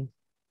soon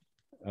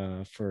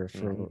for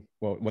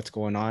what's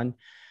going on.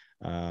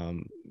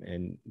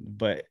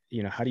 But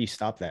how do you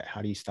stop that?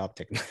 How do you stop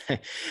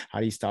how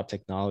do you stop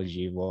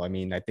technology? Well, I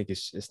mean, I think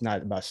it's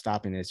not about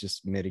stopping, it's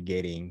just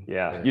mitigating.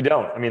 You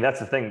don't. I mean, that's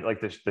the thing,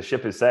 like the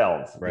ship has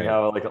sailed, right?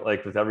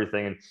 Like with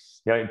everything.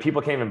 And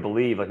people can't even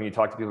believe, like when you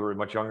talk to people who are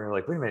much younger,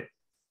 like, wait a minute,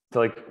 to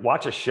like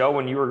watch a show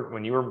when you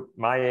were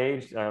my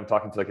age, I'm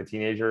talking to like a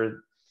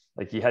teenager,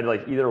 like you had to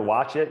like either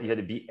watch it, you had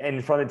to be in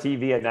front of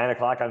TV at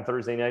 9:00 on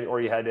Thursday night, or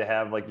you had to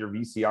have like your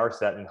VCR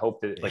set and hope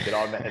that like it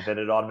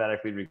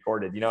automatically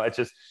recorded.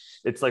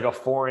 It's like a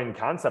foreign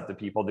concept to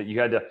people that you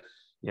had to,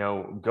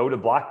 go to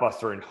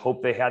Blockbuster and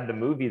hope they had the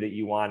movie that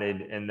you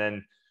wanted and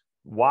then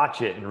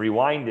watch it and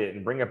rewind it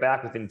and bring it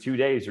back within 2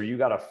 days, or you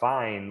got to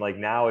find, like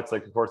now it's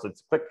like, of course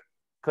it's click,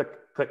 click,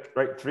 click,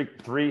 right?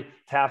 Three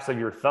taps of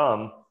your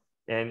thumb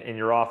and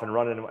you're off and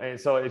running. And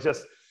so it's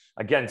just,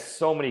 again,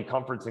 so many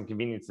comforts and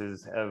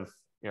conveniences have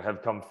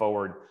come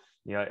forward,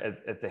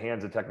 at the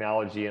hands of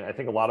technology. And I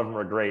think a lot of them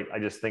are great. I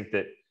just think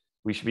that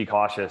we should be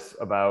cautious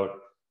about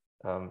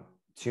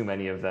too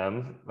many of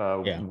them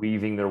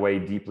weaving their way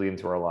deeply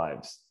into our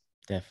lives.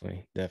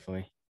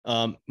 Definitely.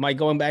 Mike,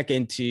 going back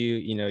into,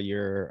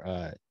 your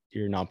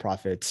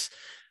nonprofits,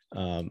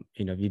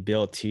 you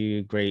built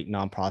two great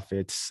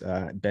nonprofits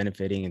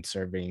benefiting and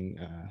serving,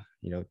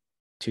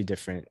 two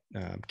different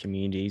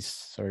communities,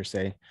 so to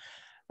say.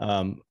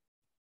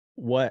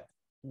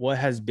 What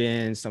has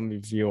been some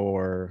of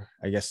your,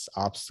 I guess,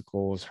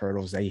 obstacles,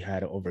 hurdles that you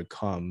had to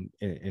overcome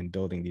in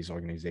building these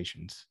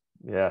organizations?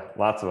 Yeah,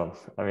 lots of them.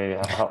 I mean,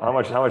 how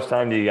much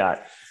time do you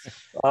got?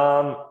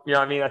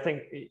 I mean, I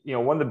think,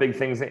 one of the big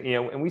things that,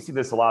 and we see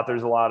this a lot,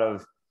 there's a lot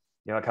of,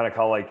 I kind of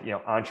call like,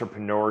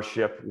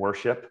 entrepreneurship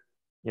worship,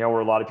 where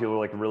a lot of people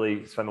like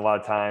really spend a lot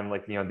of time,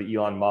 like, the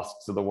Elon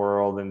Musks of the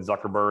world and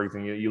Zuckerbergs.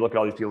 And you look at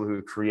all these people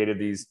who created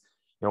these,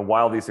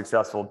 wildly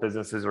successful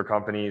businesses or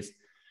companies.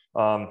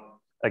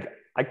 Like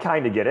I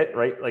kind of get it,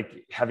 right?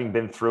 Like having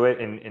been through it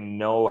and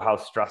know how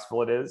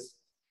stressful it is,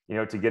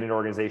 to get an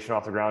organization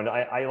off the ground.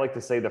 I like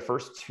to say the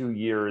first 2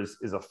 years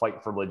is a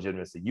fight for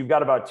legitimacy. You've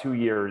got about 2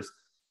 years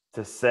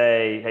to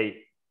say, hey,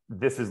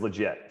 this is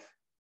legit,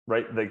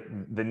 right?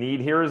 The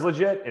need here is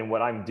legit and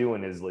what I'm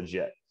doing is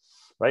legit,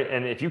 right?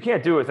 And if you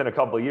can't do it within a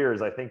couple of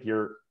years, I think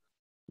you're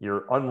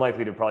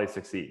unlikely to probably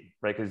succeed,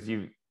 right? Because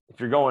if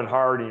you're going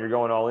hard and you're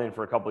going all in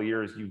for a couple of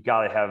years, you've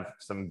got to have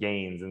some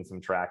gains and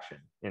some traction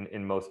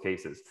in most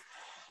cases.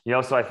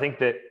 So I think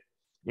that,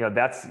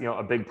 that's,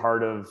 a big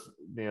part of,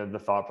 the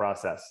thought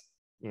process,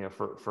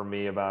 for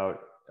me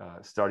about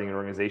starting an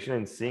organization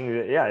and seeing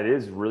that, it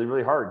is really,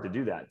 really hard to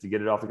do that, to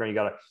get it off the ground. You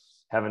got to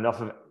have enough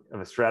of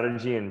a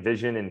strategy and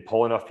vision and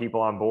pull enough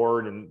people on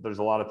board. And there's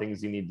a lot of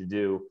things you need to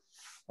do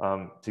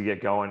to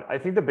get going. I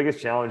think the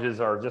biggest challenges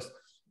are just,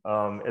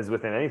 as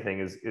within anything,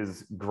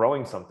 is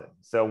growing something.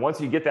 So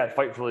once you get that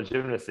fight for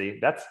legitimacy,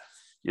 that's,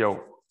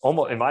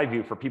 almost, in my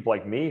view, for people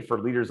like me, for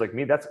leaders like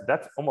me, that's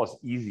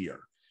almost easier,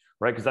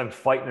 right? Because I'm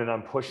fighting and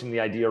I'm pushing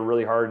the idea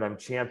really hard and I'm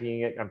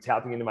championing it. I'm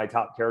tapping into my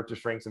top character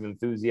strengths of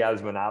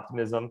enthusiasm and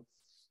optimism,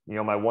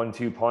 my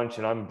 1-2 punch,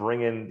 and I'm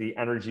bringing the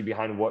energy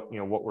behind what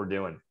we're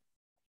doing.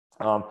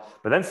 But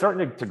then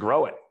starting to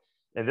grow it.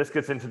 And this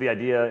gets into the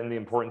idea and the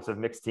importance of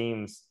mixed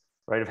teams,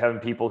 right? Of having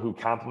people who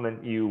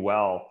complement you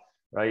well,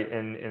 right?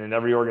 And in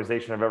every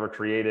organization I've ever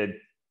created,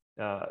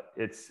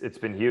 it's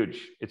been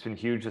huge. It's been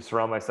huge to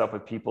surround myself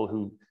with people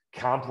who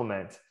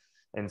complement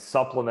and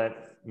supplement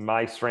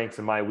my strengths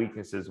and my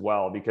weaknesses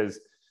well. Because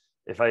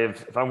if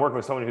I'm working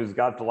with someone who's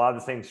got a lot of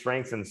the same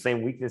strengths and the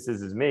same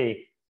weaknesses as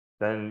me,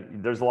 then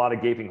there's a lot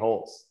of gaping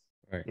holes,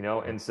 right.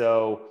 And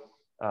so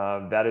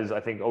that is, I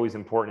think, always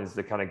important, is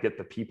to kind of get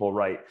the people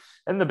right.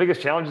 And the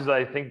biggest challenges,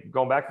 I think,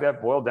 going back to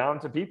that, boil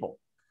down to people,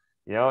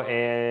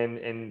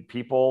 and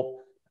people,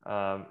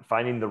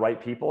 finding the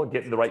right people,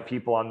 getting the right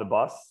people on the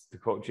bus, to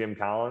quote Jim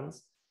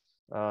Collins.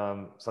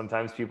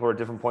 Sometimes people are at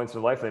different points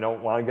in their life. They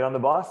don't want to get on the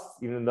bus,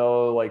 even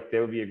though like they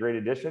would be a great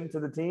addition to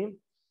the team,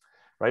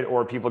 right?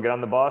 Or people get on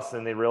the bus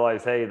and they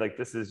realize, hey, like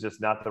this is just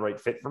not the right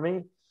fit for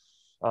me.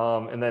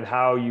 And then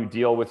how you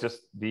deal with just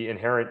the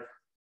inherent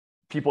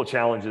people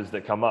challenges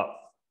that come up,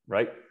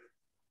 right?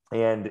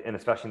 And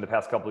especially in the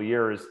past couple of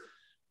years,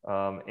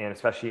 and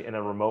especially in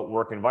a remote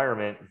work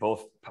environment,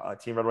 both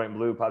Team Red, White, and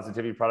Blue,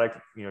 Positivity Product,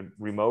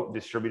 remote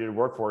distributed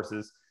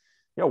workforces,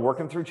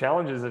 working through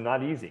challenges is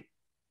not easy.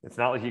 It's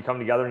not like you come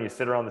together and you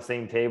sit around the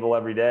same table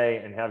every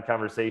day and have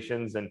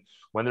conversations. And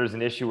when there's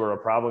an issue or a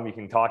problem, you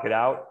can talk it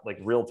out like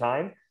real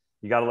time.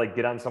 You got to like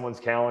get on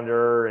someone's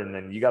calendar, and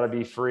then you got to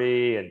be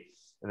free. And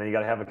then you got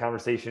to have a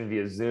conversation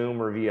via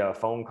Zoom or via a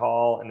phone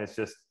call. And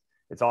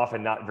it's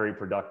often not very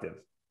productive,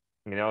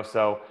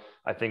 So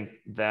I think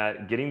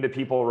that getting the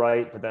people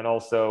right, but then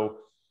also,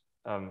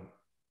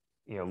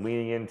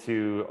 leaning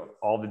into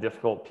all the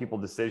difficult people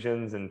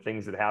decisions and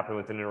things that happen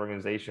within an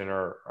organization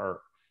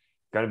are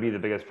going to be the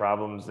biggest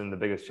problems and the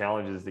biggest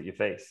challenges that you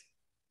face.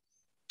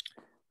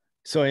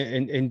 So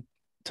in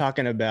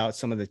talking about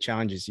some of the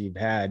challenges you've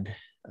had,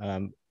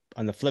 on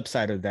the flip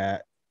side of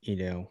that,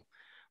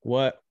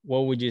 what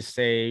would you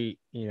say,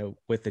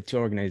 with the two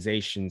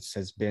organizations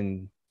has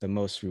been the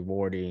most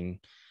rewarding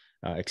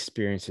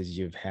experiences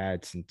you've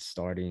had since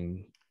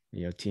starting,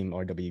 Team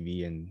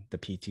RWB and the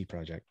PT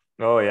project?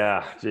 Oh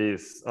yeah,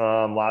 geez,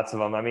 lots of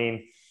them. I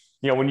mean,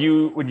 when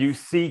you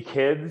see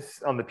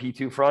kids on the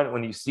P2 front,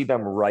 when you see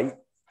them write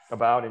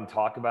about and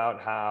talk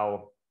about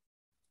how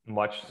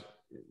much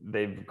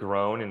they've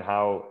grown and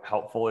how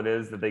helpful it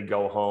is that they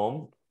go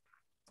home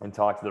and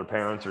talk to their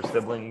parents or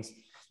siblings,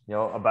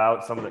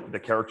 about some of the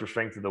character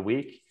strengths of the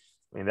week.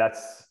 I mean,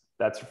 that's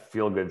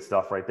feel good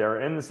stuff right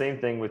there. And the same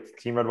thing with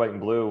Team Red, White, and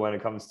Blue when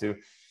it comes to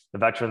the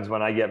veterans.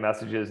 When I get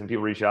messages and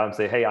people reach out and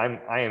say, hey,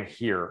 I am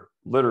here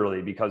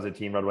literally because of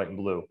Team Red, White, and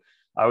Blue.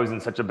 I was in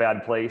such a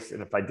bad place.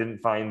 And if I didn't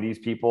find these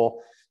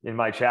people in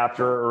my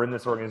chapter or in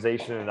this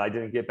organization and I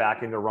didn't get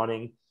back into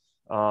running,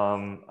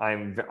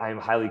 I'm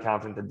highly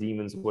confident the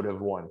Demons would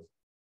have won.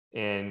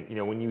 And,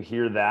 when you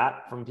hear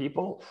that from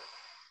people,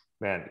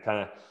 man, it kind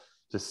of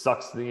just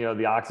sucks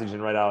the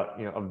oxygen right out,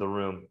 of the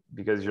room,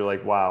 because you're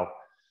like, wow,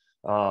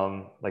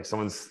 like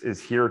someone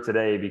is here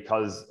today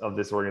because of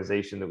this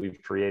organization that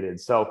we've created.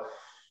 So,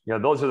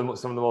 those are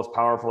some of the most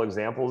powerful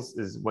examples,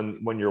 is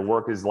when your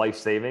work is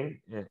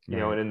life-saving, and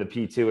in the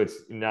P2,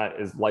 it's not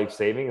as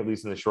life-saving, at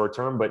least in the short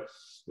term, but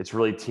it's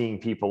really teeing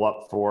people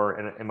up for,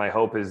 and my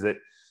hope is that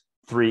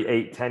 3,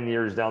 8, 10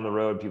 years down the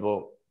road,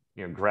 people,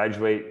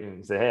 graduate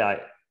and say, hey,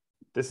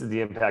 this is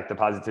the impact the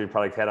Positivity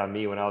Product had on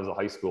me when I was a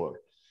high schooler,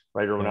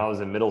 right? Or when I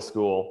was in middle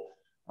school.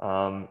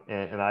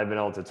 And I've been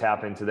able to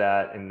tap into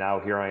that. And now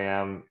here I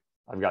am,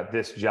 I've got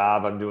this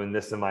job, I'm doing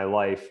this in my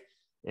life,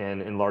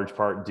 and in large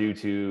part due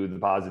to the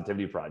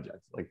Positivity Project.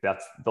 Like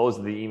those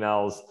are the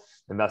emails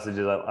and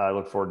messages I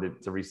look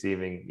forward to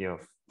receiving,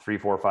 3,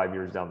 4, 5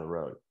 years down the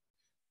road.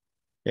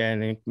 Yeah,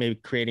 and then maybe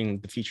creating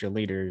the future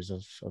leaders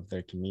of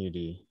their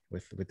community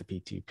with the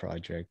PT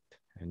project.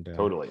 And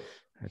totally,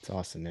 that's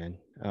awesome, man.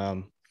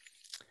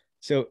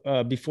 So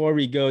before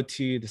we go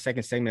to the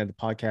second segment of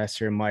the podcast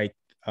here, Mike,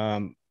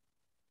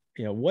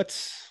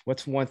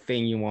 what's one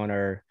thing you want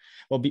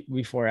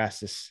before I ask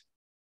this,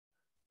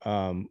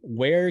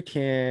 where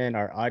can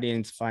our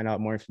audience find out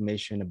more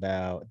information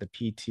about the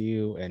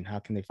P2, and how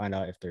can they find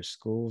out if their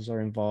schools are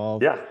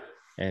involved?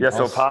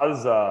 So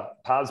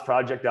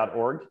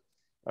posproject.org,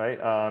 right?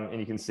 And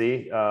you can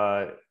see,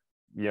 but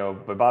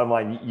bottom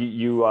line,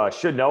 you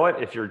should know it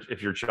if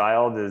your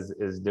child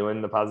is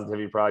doing the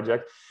Positivity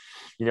Project.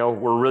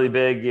 We're really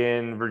big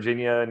in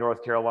Virginia,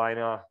 North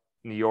Carolina,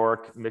 New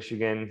York,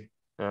 Michigan,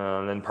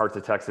 and then parts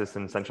of Texas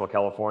and Central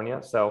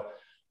California. So,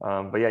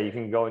 but yeah, you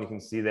can go and you can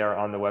see there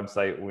on the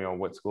website,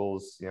 what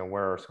schools,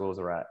 where our schools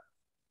are at.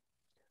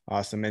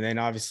 Awesome. And then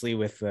obviously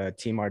with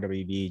Team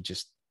RWB,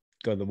 just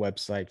go to the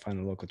website, find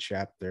the local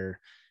chapter,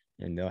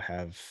 and they'll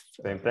have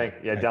same thing.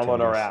 Yeah. Download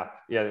our app.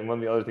 Yeah. And one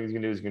of the other things you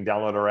can do is you can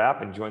download our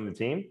app and join the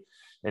team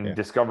and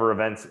discover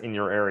events in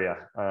your area.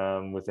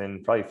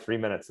 Within probably 3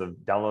 minutes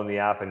of downloading the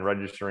app and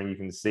registering, you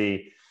can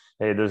see,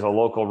 hey, there's a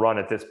local run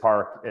at this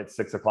park at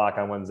 6 o'clock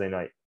on Wednesday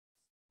night.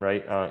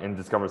 right? And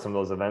discover some of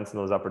those events and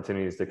those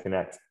opportunities to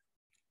connect.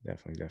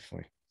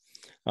 Definitely.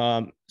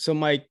 So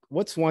Mike,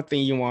 what's one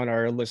thing you want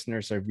our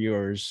listeners or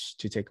viewers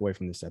to take away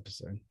from this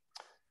episode?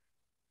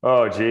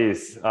 Oh,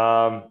 geez.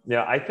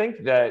 Yeah, I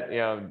think that,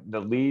 the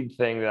lead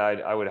thing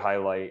that I would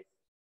highlight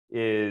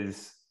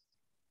is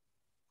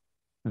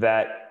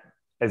that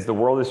as the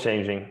world is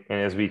changing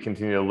and as we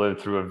continue to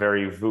live through a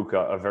very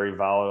VUCA, a very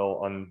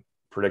volatile,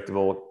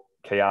 unpredictable,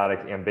 chaotic,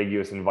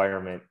 ambiguous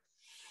environment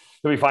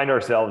that we find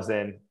ourselves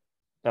in,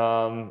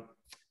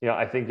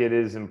 I think it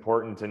is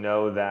important to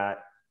know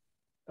that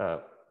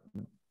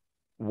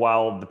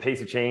while the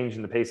pace of change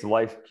and the pace of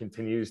life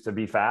continues to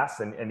be fast,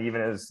 and even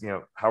as,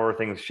 however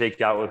things shake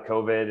out with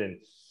COVID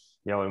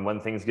and when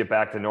things get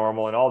back to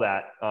normal and all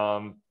that,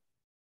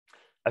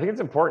 I think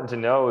it's important to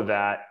know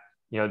that,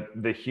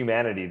 the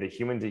humanity, the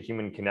human to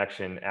human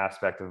connection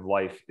aspect of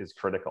life is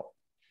critical.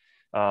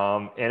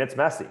 And it's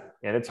messy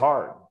and it's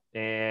hard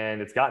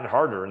and it's gotten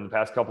harder in the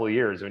past couple of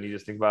years when you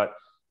just think about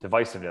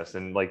divisiveness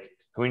and like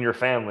who in your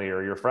family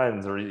or your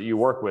friends or you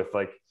work with,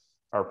 like,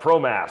 are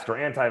pro-mask or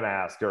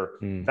anti-mask or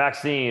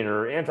vaccine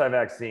or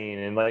anti-vaccine.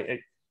 And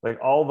like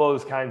all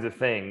those kinds of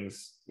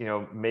things,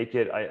 make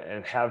it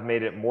and have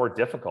made it more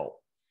difficult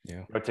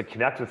to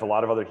connect with a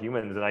lot of other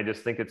humans. And I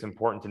just think it's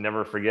important to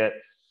never forget,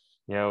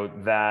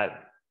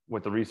 that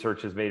what the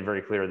research has made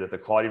very clear, that the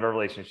quality of our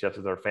relationships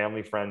with our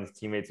family, friends,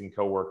 teammates, and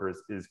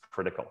coworkers is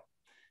critical.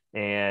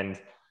 And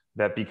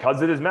that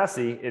because it is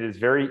messy, it is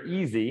very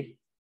easy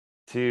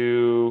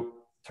to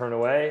turn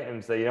away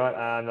and say, you know what,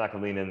 I'm not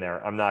going to lean in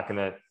there. I'm not going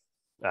to,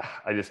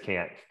 I just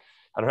can't.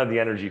 I don't have the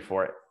energy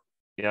for it,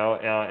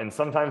 and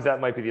sometimes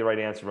that might be the right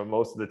answer, but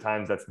most of the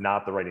times that's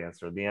not the right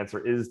answer. The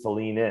answer is to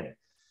lean in,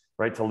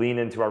 right? To lean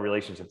into our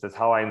relationships. That's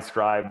how I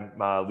inscribe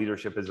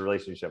leadership as a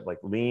relationship, like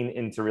lean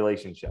into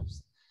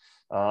relationships.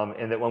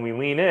 And that when we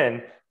lean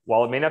in,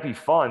 while it may not be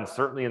fun,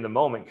 certainly in the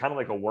moment, kind of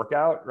like a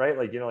workout, right?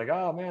 Like, like,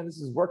 oh man,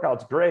 this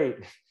workout's great.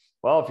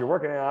 Well, if you're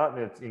working out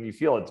and you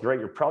feel it's great,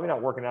 you're probably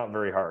not working out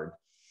very hard.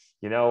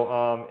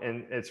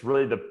 And it's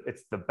really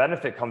the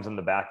benefit comes in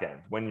the back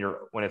end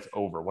when it's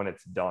over, when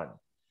it's done,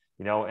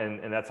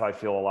 and that's how I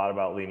feel a lot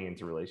about leaning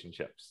into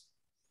relationships.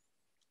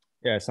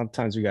 Yeah.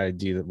 Sometimes we got to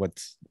do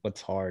what's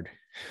hard,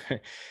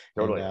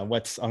 totally. and,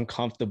 what's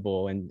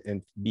uncomfortable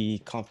and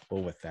be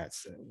comfortable with that.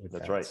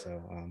 That's right.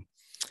 So,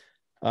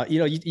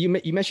 you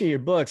mentioned your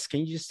books.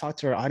 Can you just talk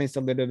to our audience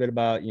a little bit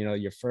about,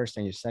 your first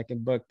and your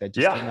second book that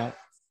just came out?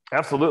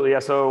 Absolutely. Yeah.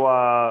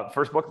 So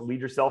first book,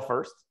 Lead Yourself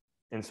First,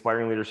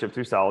 Inspiring Leadership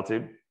Through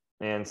Solitude.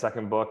 And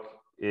second book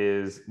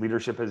is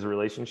Leadership as a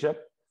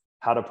Relationship,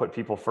 How to Put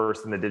People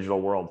First in the Digital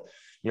World.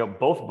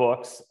 Both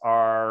books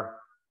are,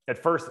 at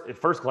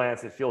first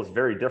glance, it feels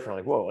very different.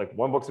 Like, whoa, like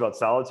one book's about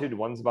solitude,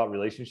 one's about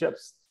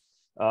relationships.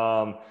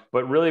 But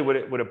really what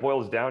it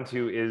boils down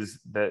to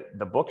is that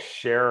the books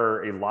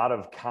share a lot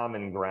of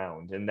common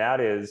ground. And that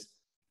is,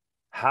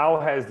 how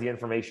has the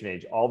information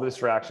age, all the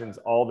distractions,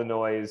 all the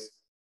noise,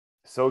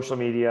 social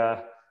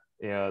media,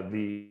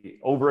 the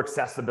over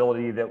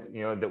accessibility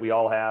that we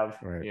all have,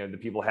 right,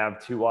 that people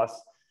have to us,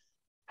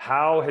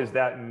 how has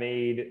that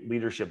made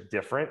leadership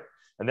different?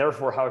 And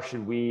therefore, how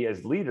should we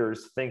as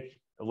leaders think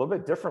a little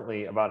bit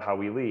differently about how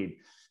we lead?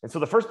 And so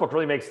the first book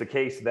really makes the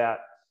case that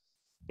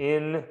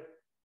in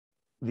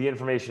the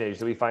information age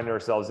that we find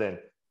ourselves in,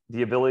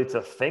 the ability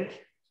to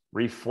think,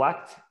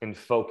 reflect, and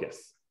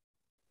focus,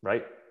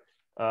 right,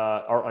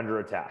 are under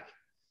attack.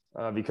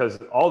 Because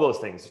all those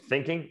things,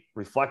 thinking,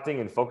 reflecting,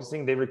 and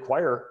focusing, they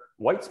require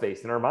white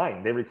space in our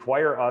mind. They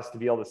require us to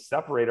be able to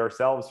separate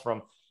ourselves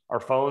from our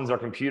phones, our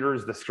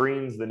computers, the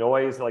screens, the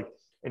noise,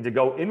 and to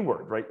go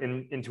inward, right,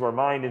 into our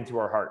mind, into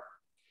our heart.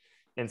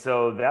 And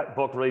so that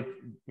book really,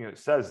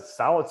 says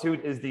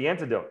solitude is the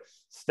antidote.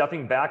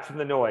 Stepping back from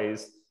the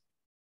noise,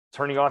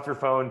 turning off your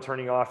phone,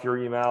 turning off your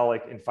email,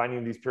 and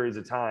finding these periods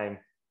of time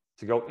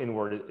to go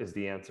inward is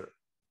the answer.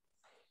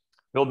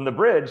 Building the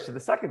bridge to the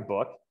second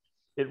book,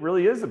 it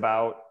really is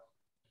about,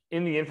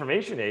 in the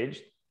information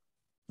age,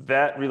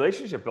 that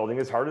relationship building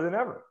is harder than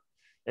ever.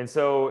 And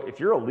so if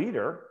you're a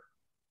leader,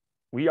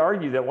 we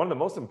argue that one of the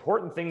most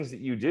important things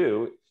that you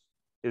do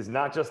is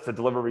not just to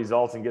deliver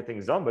results and get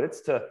things done, but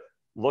it's to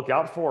look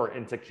out for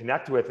and to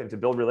connect with and to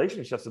build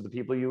relationships with the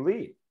people you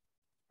lead,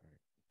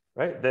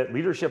 right? That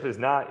leadership is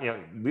not,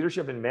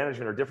 leadership and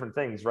management are different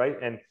things, right?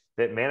 And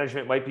that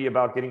management might be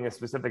about getting a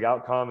specific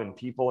outcome and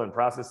people and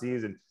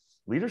processes, and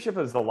leadership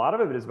is, a lot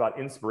of it is about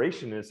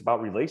inspiration, and it's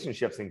about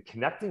relationships and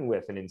connecting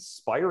with and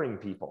inspiring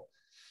people.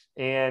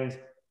 And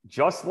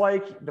just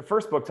like the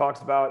first book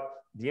talks about,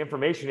 the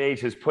information age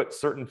has put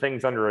certain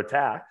things under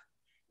attack,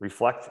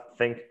 reflect,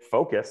 think,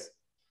 focus,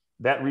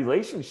 that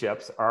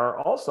relationships are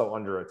also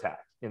under attack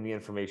in the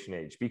information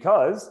age,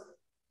 because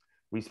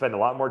we spend a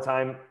lot more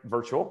time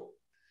virtual.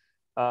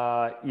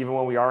 Even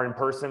when we are in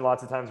person,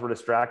 lots of times we're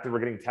distracted. We're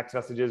getting text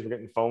messages, we're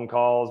getting phone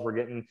calls, we're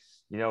getting,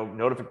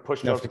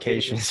 push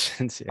notifications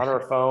on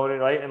our phone,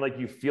 right? And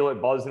you feel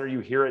it buzzing or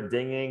you hear it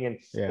dinging, and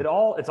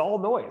it's all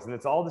noise and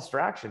it's all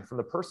distraction from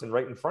the person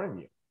right in front of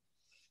you.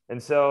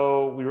 And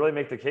so we really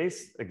make the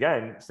case,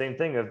 again, same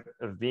thing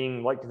of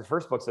being, like the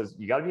first book says,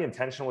 you got to be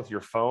intentional with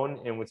your phone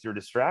and with your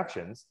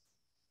distractions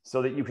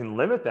so that you can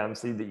limit them,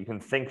 so that you can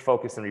think,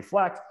 focus, and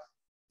reflect.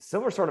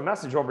 Similar sort of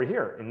message over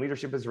here in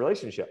Leadership is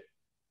Relationship,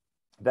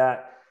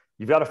 that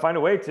you've got to find a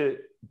way to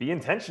be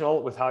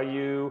intentional with how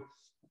you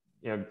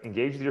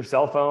engage with your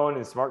cell phone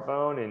and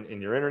smartphone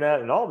and your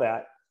internet and all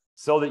that,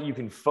 so that you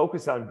can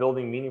focus on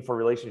building meaningful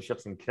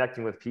relationships and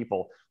connecting with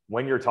people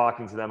when you're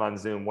talking to them on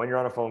Zoom, when you're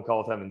on a phone call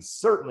with them, and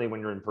certainly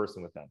when you're in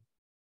person with them.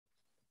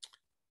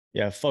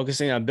 Yeah,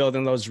 focusing on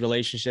building those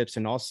relationships.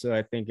 And also,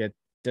 I think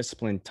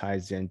discipline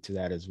ties into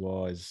that as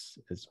well, as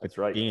That's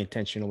right. Being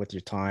intentional with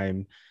your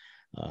time,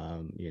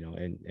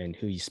 and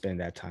who you spend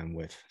that time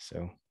with.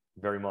 So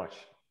very much.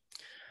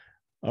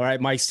 All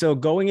right, Mike. So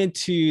going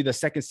into the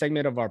second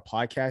segment of our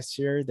podcast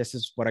here, this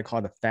is what I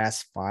call the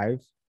Fast Five.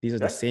 These are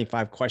the same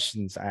 5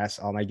 questions I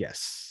ask all my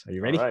guests. Are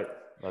you ready? All right,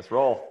 let's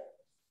roll.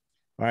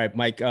 All right,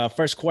 Mike.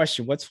 First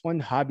question: what's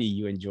one hobby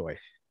you enjoy?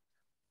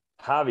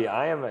 Hobby.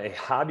 I am a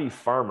hobby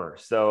farmer.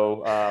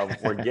 So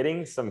we're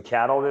getting some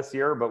cattle this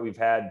year, but we've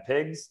had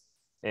pigs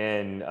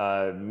and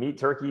meat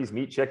turkeys,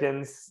 meat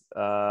chickens,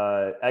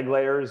 egg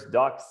layers,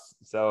 ducks.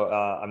 So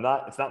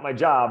it's not my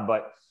job,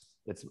 but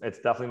it's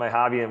definitely my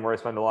hobby and where I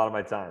spend a lot of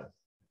my time.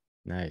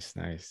 Nice.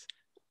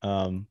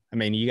 I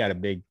mean, you got a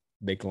big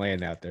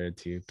land out there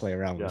to play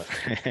around with.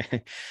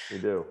 We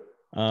do.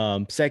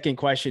 Second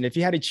question: if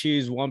you had to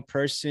choose one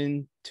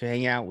person to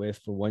hang out with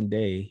for one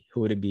day,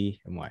 who would it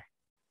be and why?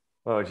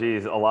 Oh,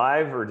 geez.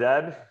 Alive or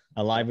dead?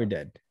 Alive or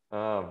dead?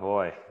 Oh,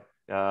 boy.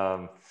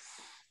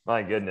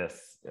 My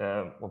goodness.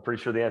 I'm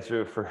pretty sure the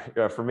answer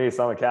for me,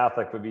 so I'm a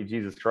Catholic, would be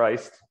Jesus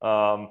Christ.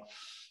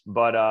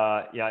 But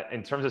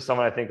in terms of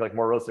someone, I think like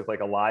more realistic, like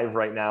alive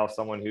right now,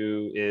 someone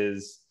who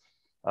is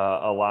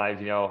alive,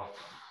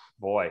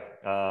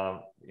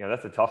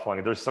 that's a tough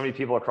one. There's so many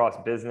people across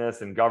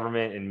business and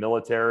government and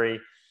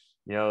military,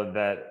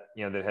 that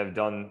have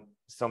done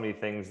so many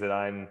things that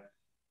I'm,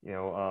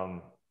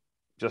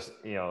 just,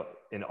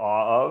 in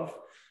awe of.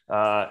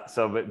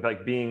 But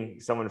like being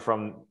someone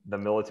from the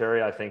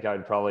military, I think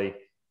I'd probably,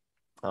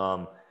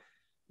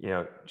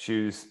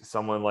 choose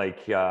someone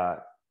like,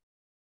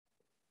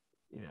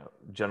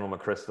 General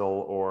McChrystal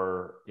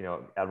or,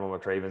 Admiral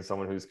McRaven,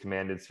 someone who's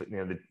commanded,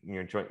 the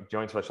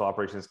Joint Special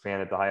Operations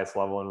Command at the highest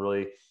level. And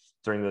really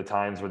during the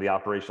times where the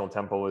operational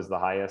tempo was the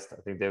highest,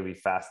 I think they would be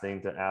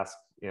fascinating to ask,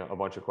 a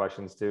bunch of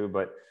questions too.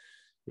 But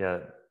yeah,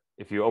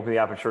 if you open the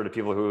aperture to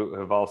people who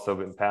have also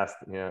been passed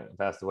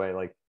away,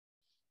 like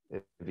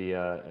it'd be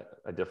a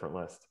different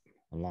list.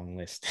 A long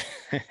list.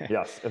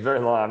 Yes, a very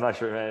long. I'm not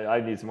sure.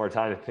 I need some more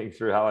time to think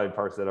through how I'd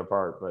parse that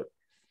apart. But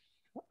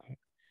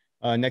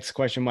next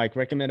question, Mike.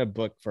 Recommend a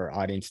book for our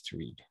audience to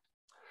read.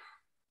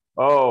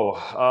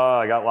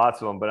 I got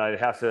lots of them, but I'd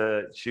have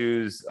to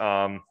choose.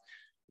 I'll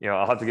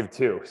have to give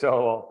 2.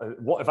 So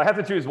if I have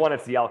to choose one,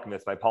 it's The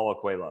Alchemist by Paulo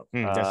Coelho.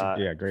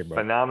 Great book.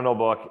 Phenomenal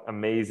book,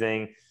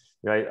 amazing.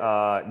 Right,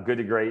 Good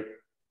to Great,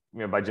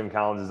 by Jim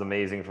Collins is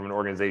amazing from an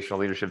organizational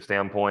leadership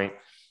standpoint.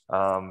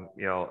 I've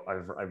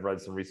read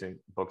some recent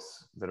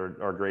books that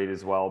are great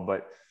as well,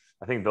 but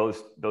I think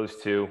those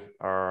 2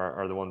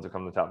 are the ones that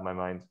come to the top of my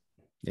mind.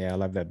 Yeah, I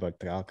love that book,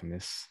 The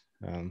Alchemist.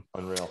 Unreal.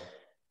 All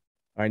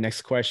right,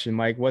 next question,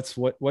 Mike.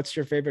 What's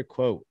your favorite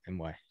quote and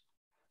why?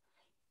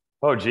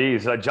 Oh,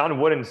 geez. John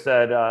Wooden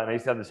said, and I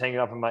used to have this hanging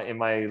up in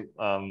my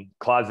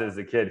closet as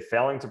a kid: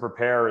 "Failing to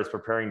prepare is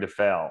preparing to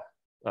fail."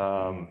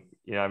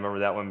 I remember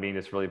that one being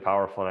just really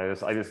powerful,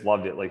 and I just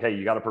loved it. Like, hey,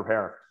 you got to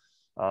prepare,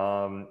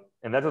 and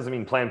that doesn't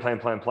mean plan.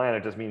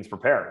 It just means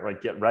prepare.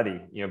 Like, get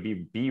ready.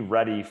 Be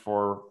ready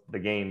for the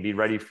game. Be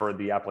ready for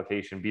the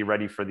application. Be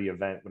ready for the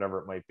event, whatever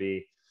it might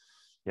be.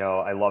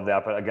 I love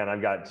that. But again,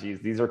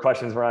 these are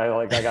questions where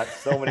I got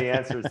so many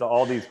answers to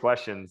all these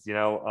questions.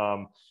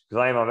 Because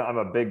I'm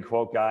a big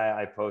quote guy.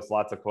 I post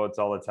lots of quotes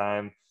all the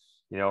time.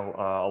 A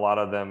lot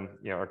of them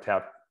are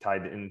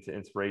tied into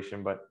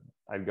inspiration, but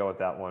I'd go with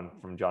that one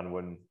from John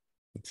Wooden.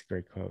 It's a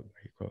great quote.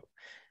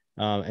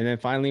 And then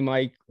finally,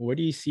 Mike, where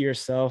do you see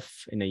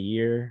yourself in a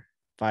year,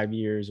 5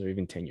 years, or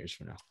even 10 years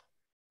from now?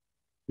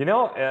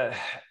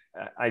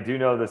 I do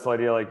know this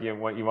idea, like, you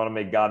want to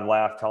make God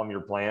laugh, tell him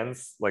your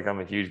plans. Like, I'm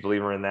a huge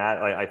believer in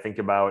that. I think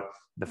about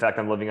the fact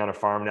I'm living on a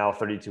farm now,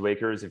 32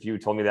 acres. If you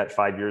told me that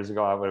 5 years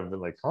ago, I would have been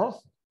like, huh?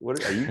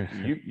 What are you?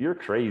 You're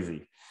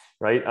crazy.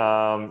 Right.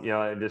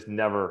 It just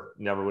never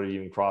would have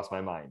even crossed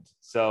my mind.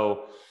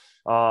 So,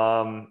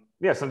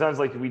 sometimes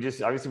like we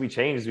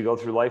change as we go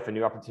through life, and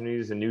new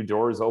opportunities and new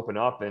doors open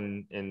up,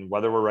 and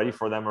whether we're ready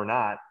for them or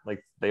not,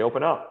 like, they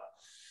open up.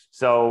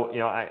 So,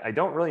 I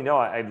don't really know.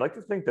 I'd like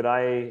to think that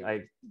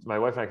my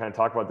wife and I kind of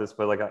talk about this,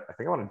 but like, I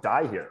think I want to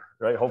die here,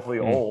 right? Hopefully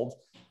old,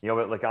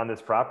 but like on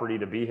this property,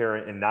 to be here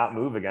and not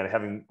move again,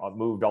 having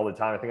moved all the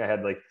time. I think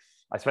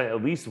I spent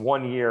at least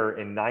 1 year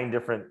in 9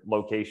 different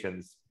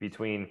locations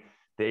between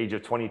the age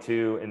of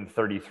 22 and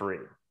 33,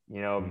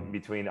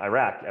 between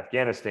Iraq,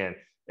 Afghanistan,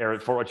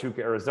 Fort Huachuca,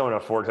 Arizona,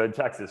 Fort Hood,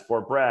 Texas,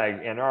 Fort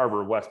Bragg, Ann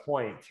Arbor, West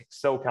Point,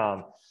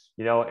 SOCOM,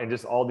 and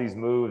just all these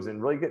moves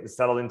and really getting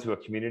settled into a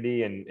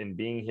community and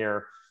being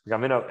here. Like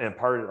I'm in a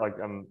part of, like,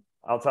 I'm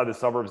outside the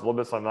suburbs a little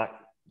bit, so I'm not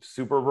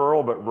super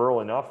rural, but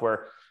rural enough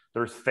where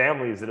there's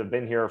families that have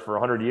been here for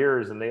 100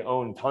 years and they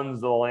own tons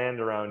of the land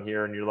around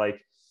here. And you're like,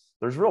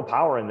 there's real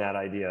power in that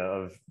idea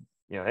of,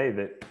 hey,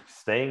 that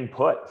staying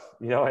put,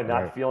 and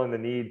not feeling the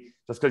need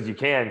just because you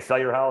can sell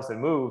your house and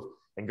move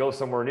and go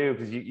somewhere new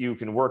because you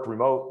can work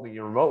remotely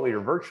or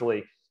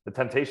virtually. The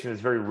temptation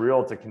is very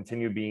real to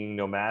continue being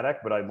nomadic,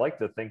 but I'd like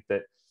to think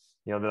that,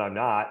 that I'm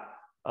not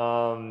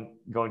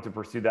going to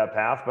pursue that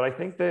path. But I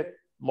think that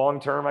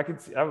long-term, I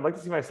would like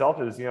to see myself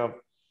as,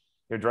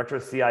 director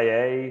of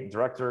CIA,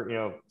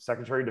 director,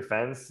 secretary of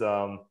defense,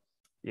 secretary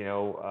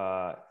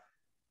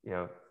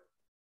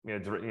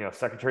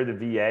of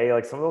the VA,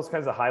 like some of those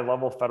kinds of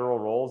high-level federal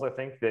roles. I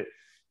think that,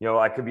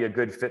 I could be a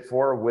good fit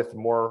for with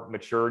more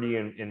maturity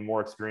and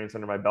more experience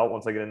under my belt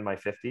once I get into my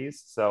 50s.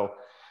 So,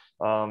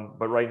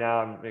 but right now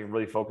I'm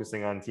really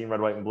focusing on Team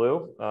Red, White, and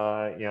Blue.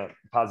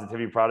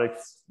 Positivity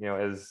products,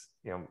 as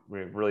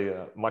really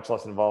much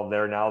less involved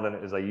there now than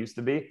as I used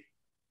to be.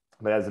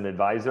 But as an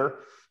advisor,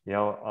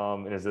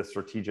 and as a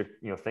strategic,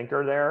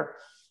 thinker there,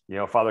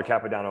 Father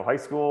Capodanno High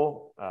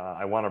School,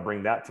 I want to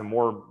bring that to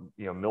more,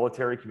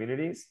 military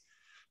communities.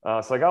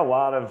 So I got a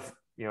lot of,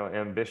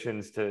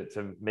 ambitions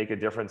to make a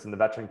difference in the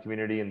veteran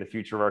community, in the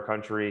future of our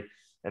country,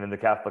 and in the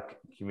Catholic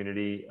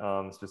community,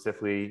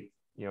 specifically,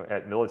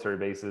 at military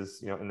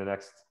bases, in the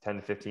next 10,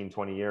 15,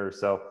 20 years.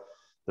 So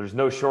there's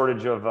no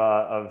shortage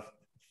of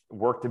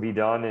work to be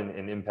done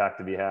and impact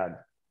to be had.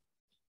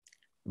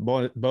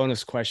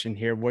 Bonus question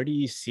here. Where do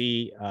you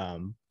see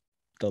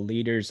the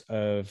leaders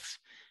of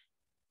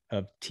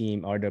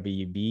Team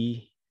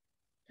RWB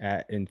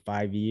in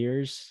 5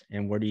 years?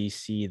 And where do you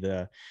see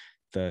the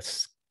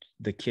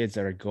kids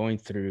that are going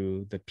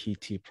through the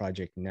PT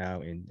project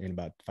now in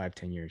about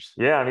 5-10 years?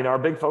 Yeah, I mean, our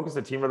big focus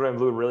at Team Red, White, and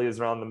Blue really is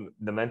around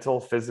the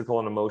mental, physical,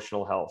 and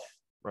emotional health,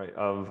 right,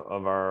 of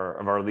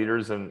our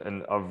leaders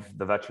and of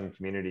the veteran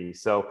community.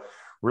 So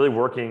really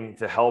working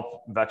to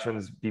help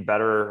veterans be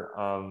better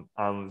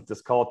on,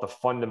 just call it the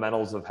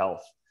fundamentals of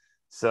health.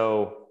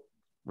 So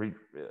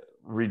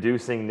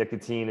reducing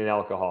nicotine and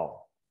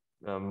alcohol,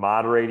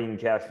 moderating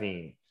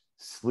caffeine,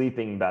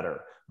 sleeping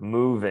better,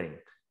 moving,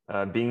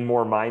 being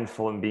more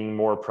mindful and being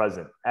more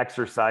present,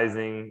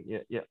 exercising,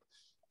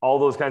 all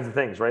those kinds of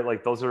things, right?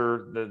 Like those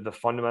are the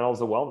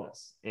fundamentals of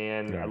wellness.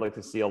 And I'd like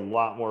to see a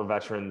lot more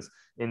veterans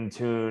in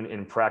tune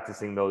in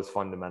practicing those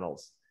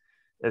fundamentals.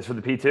 As for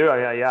the P2,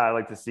 I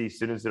like to see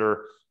students that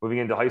are moving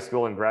into high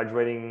school and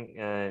graduating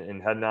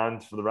and heading on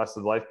for the rest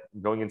of life,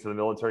 going into the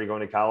military,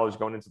 going to college,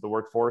 going into the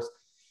workforce,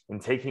 and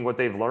taking what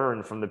they've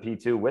learned from the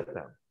P2 with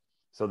them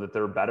so that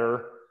they're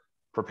better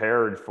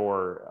prepared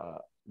for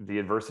the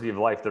adversity of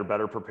life. They're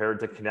better prepared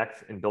to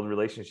connect and build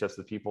relationships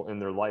with people in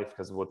their life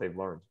because of what they've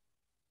learned.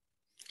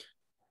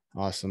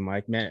 Awesome,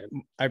 Mike, man.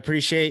 I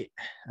appreciate,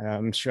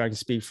 I'm sure I can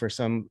speak for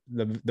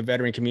the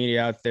veteran community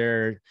out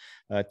there.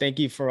 Thank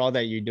you for all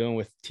that you're doing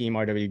with Team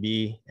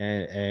RWB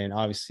and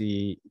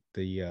obviously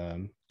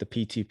the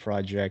PT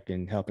project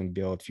and helping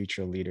build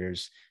future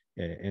leaders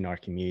in our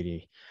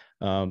community.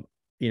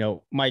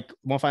 Mike,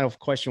 one final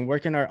question. Where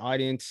can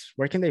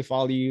they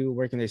follow you?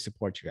 Where can they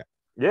support you at?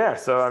 Yeah.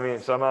 So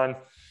I'm on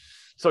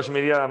social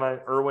media. I'm on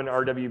Erwin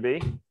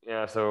RWB.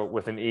 Yeah. So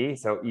with an E,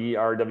 so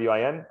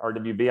ERWIN,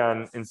 RWB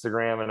on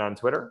Instagram and on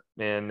Twitter.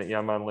 And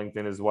I'm on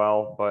LinkedIn as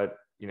well. But,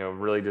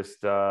 really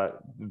just the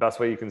best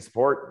way you can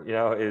support,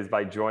 is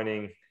by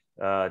joining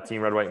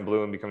Team Red, White, and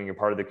Blue and becoming a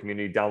part of the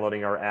community,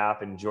 downloading our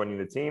app and joining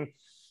the team.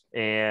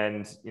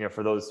 And,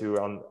 for those who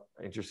are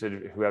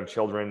interested, who have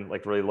children,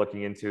 like really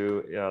looking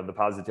into the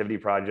Positivity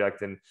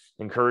Project and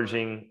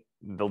encouraging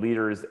the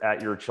leaders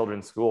at your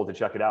children's school to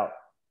check it out.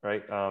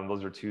 Right.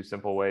 Those are two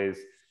simple ways,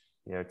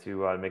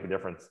 to make a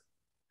difference.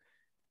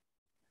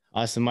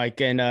 Awesome, Mike.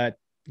 And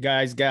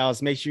guys,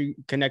 gals, make sure you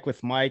connect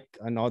with Mike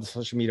on all the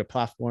social media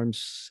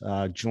platforms.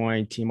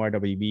 Join Team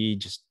RWB.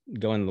 Just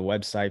go on the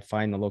website,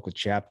 find the local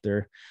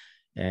chapter,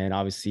 and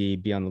obviously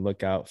be on the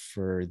lookout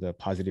for the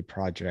Positive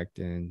Project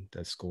in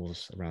the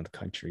schools around the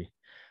country.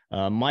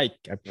 Mike,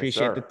 I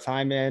appreciate the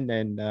time, man,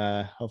 and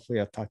hopefully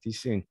I'll talk to you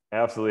soon.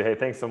 Absolutely. Hey,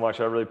 thanks so much.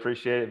 I really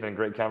appreciate it. It's been a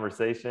great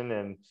conversation,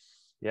 and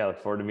look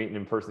forward to meeting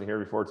in person here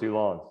before too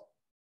long. All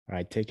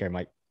right. Take care,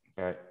 Mike.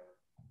 All right.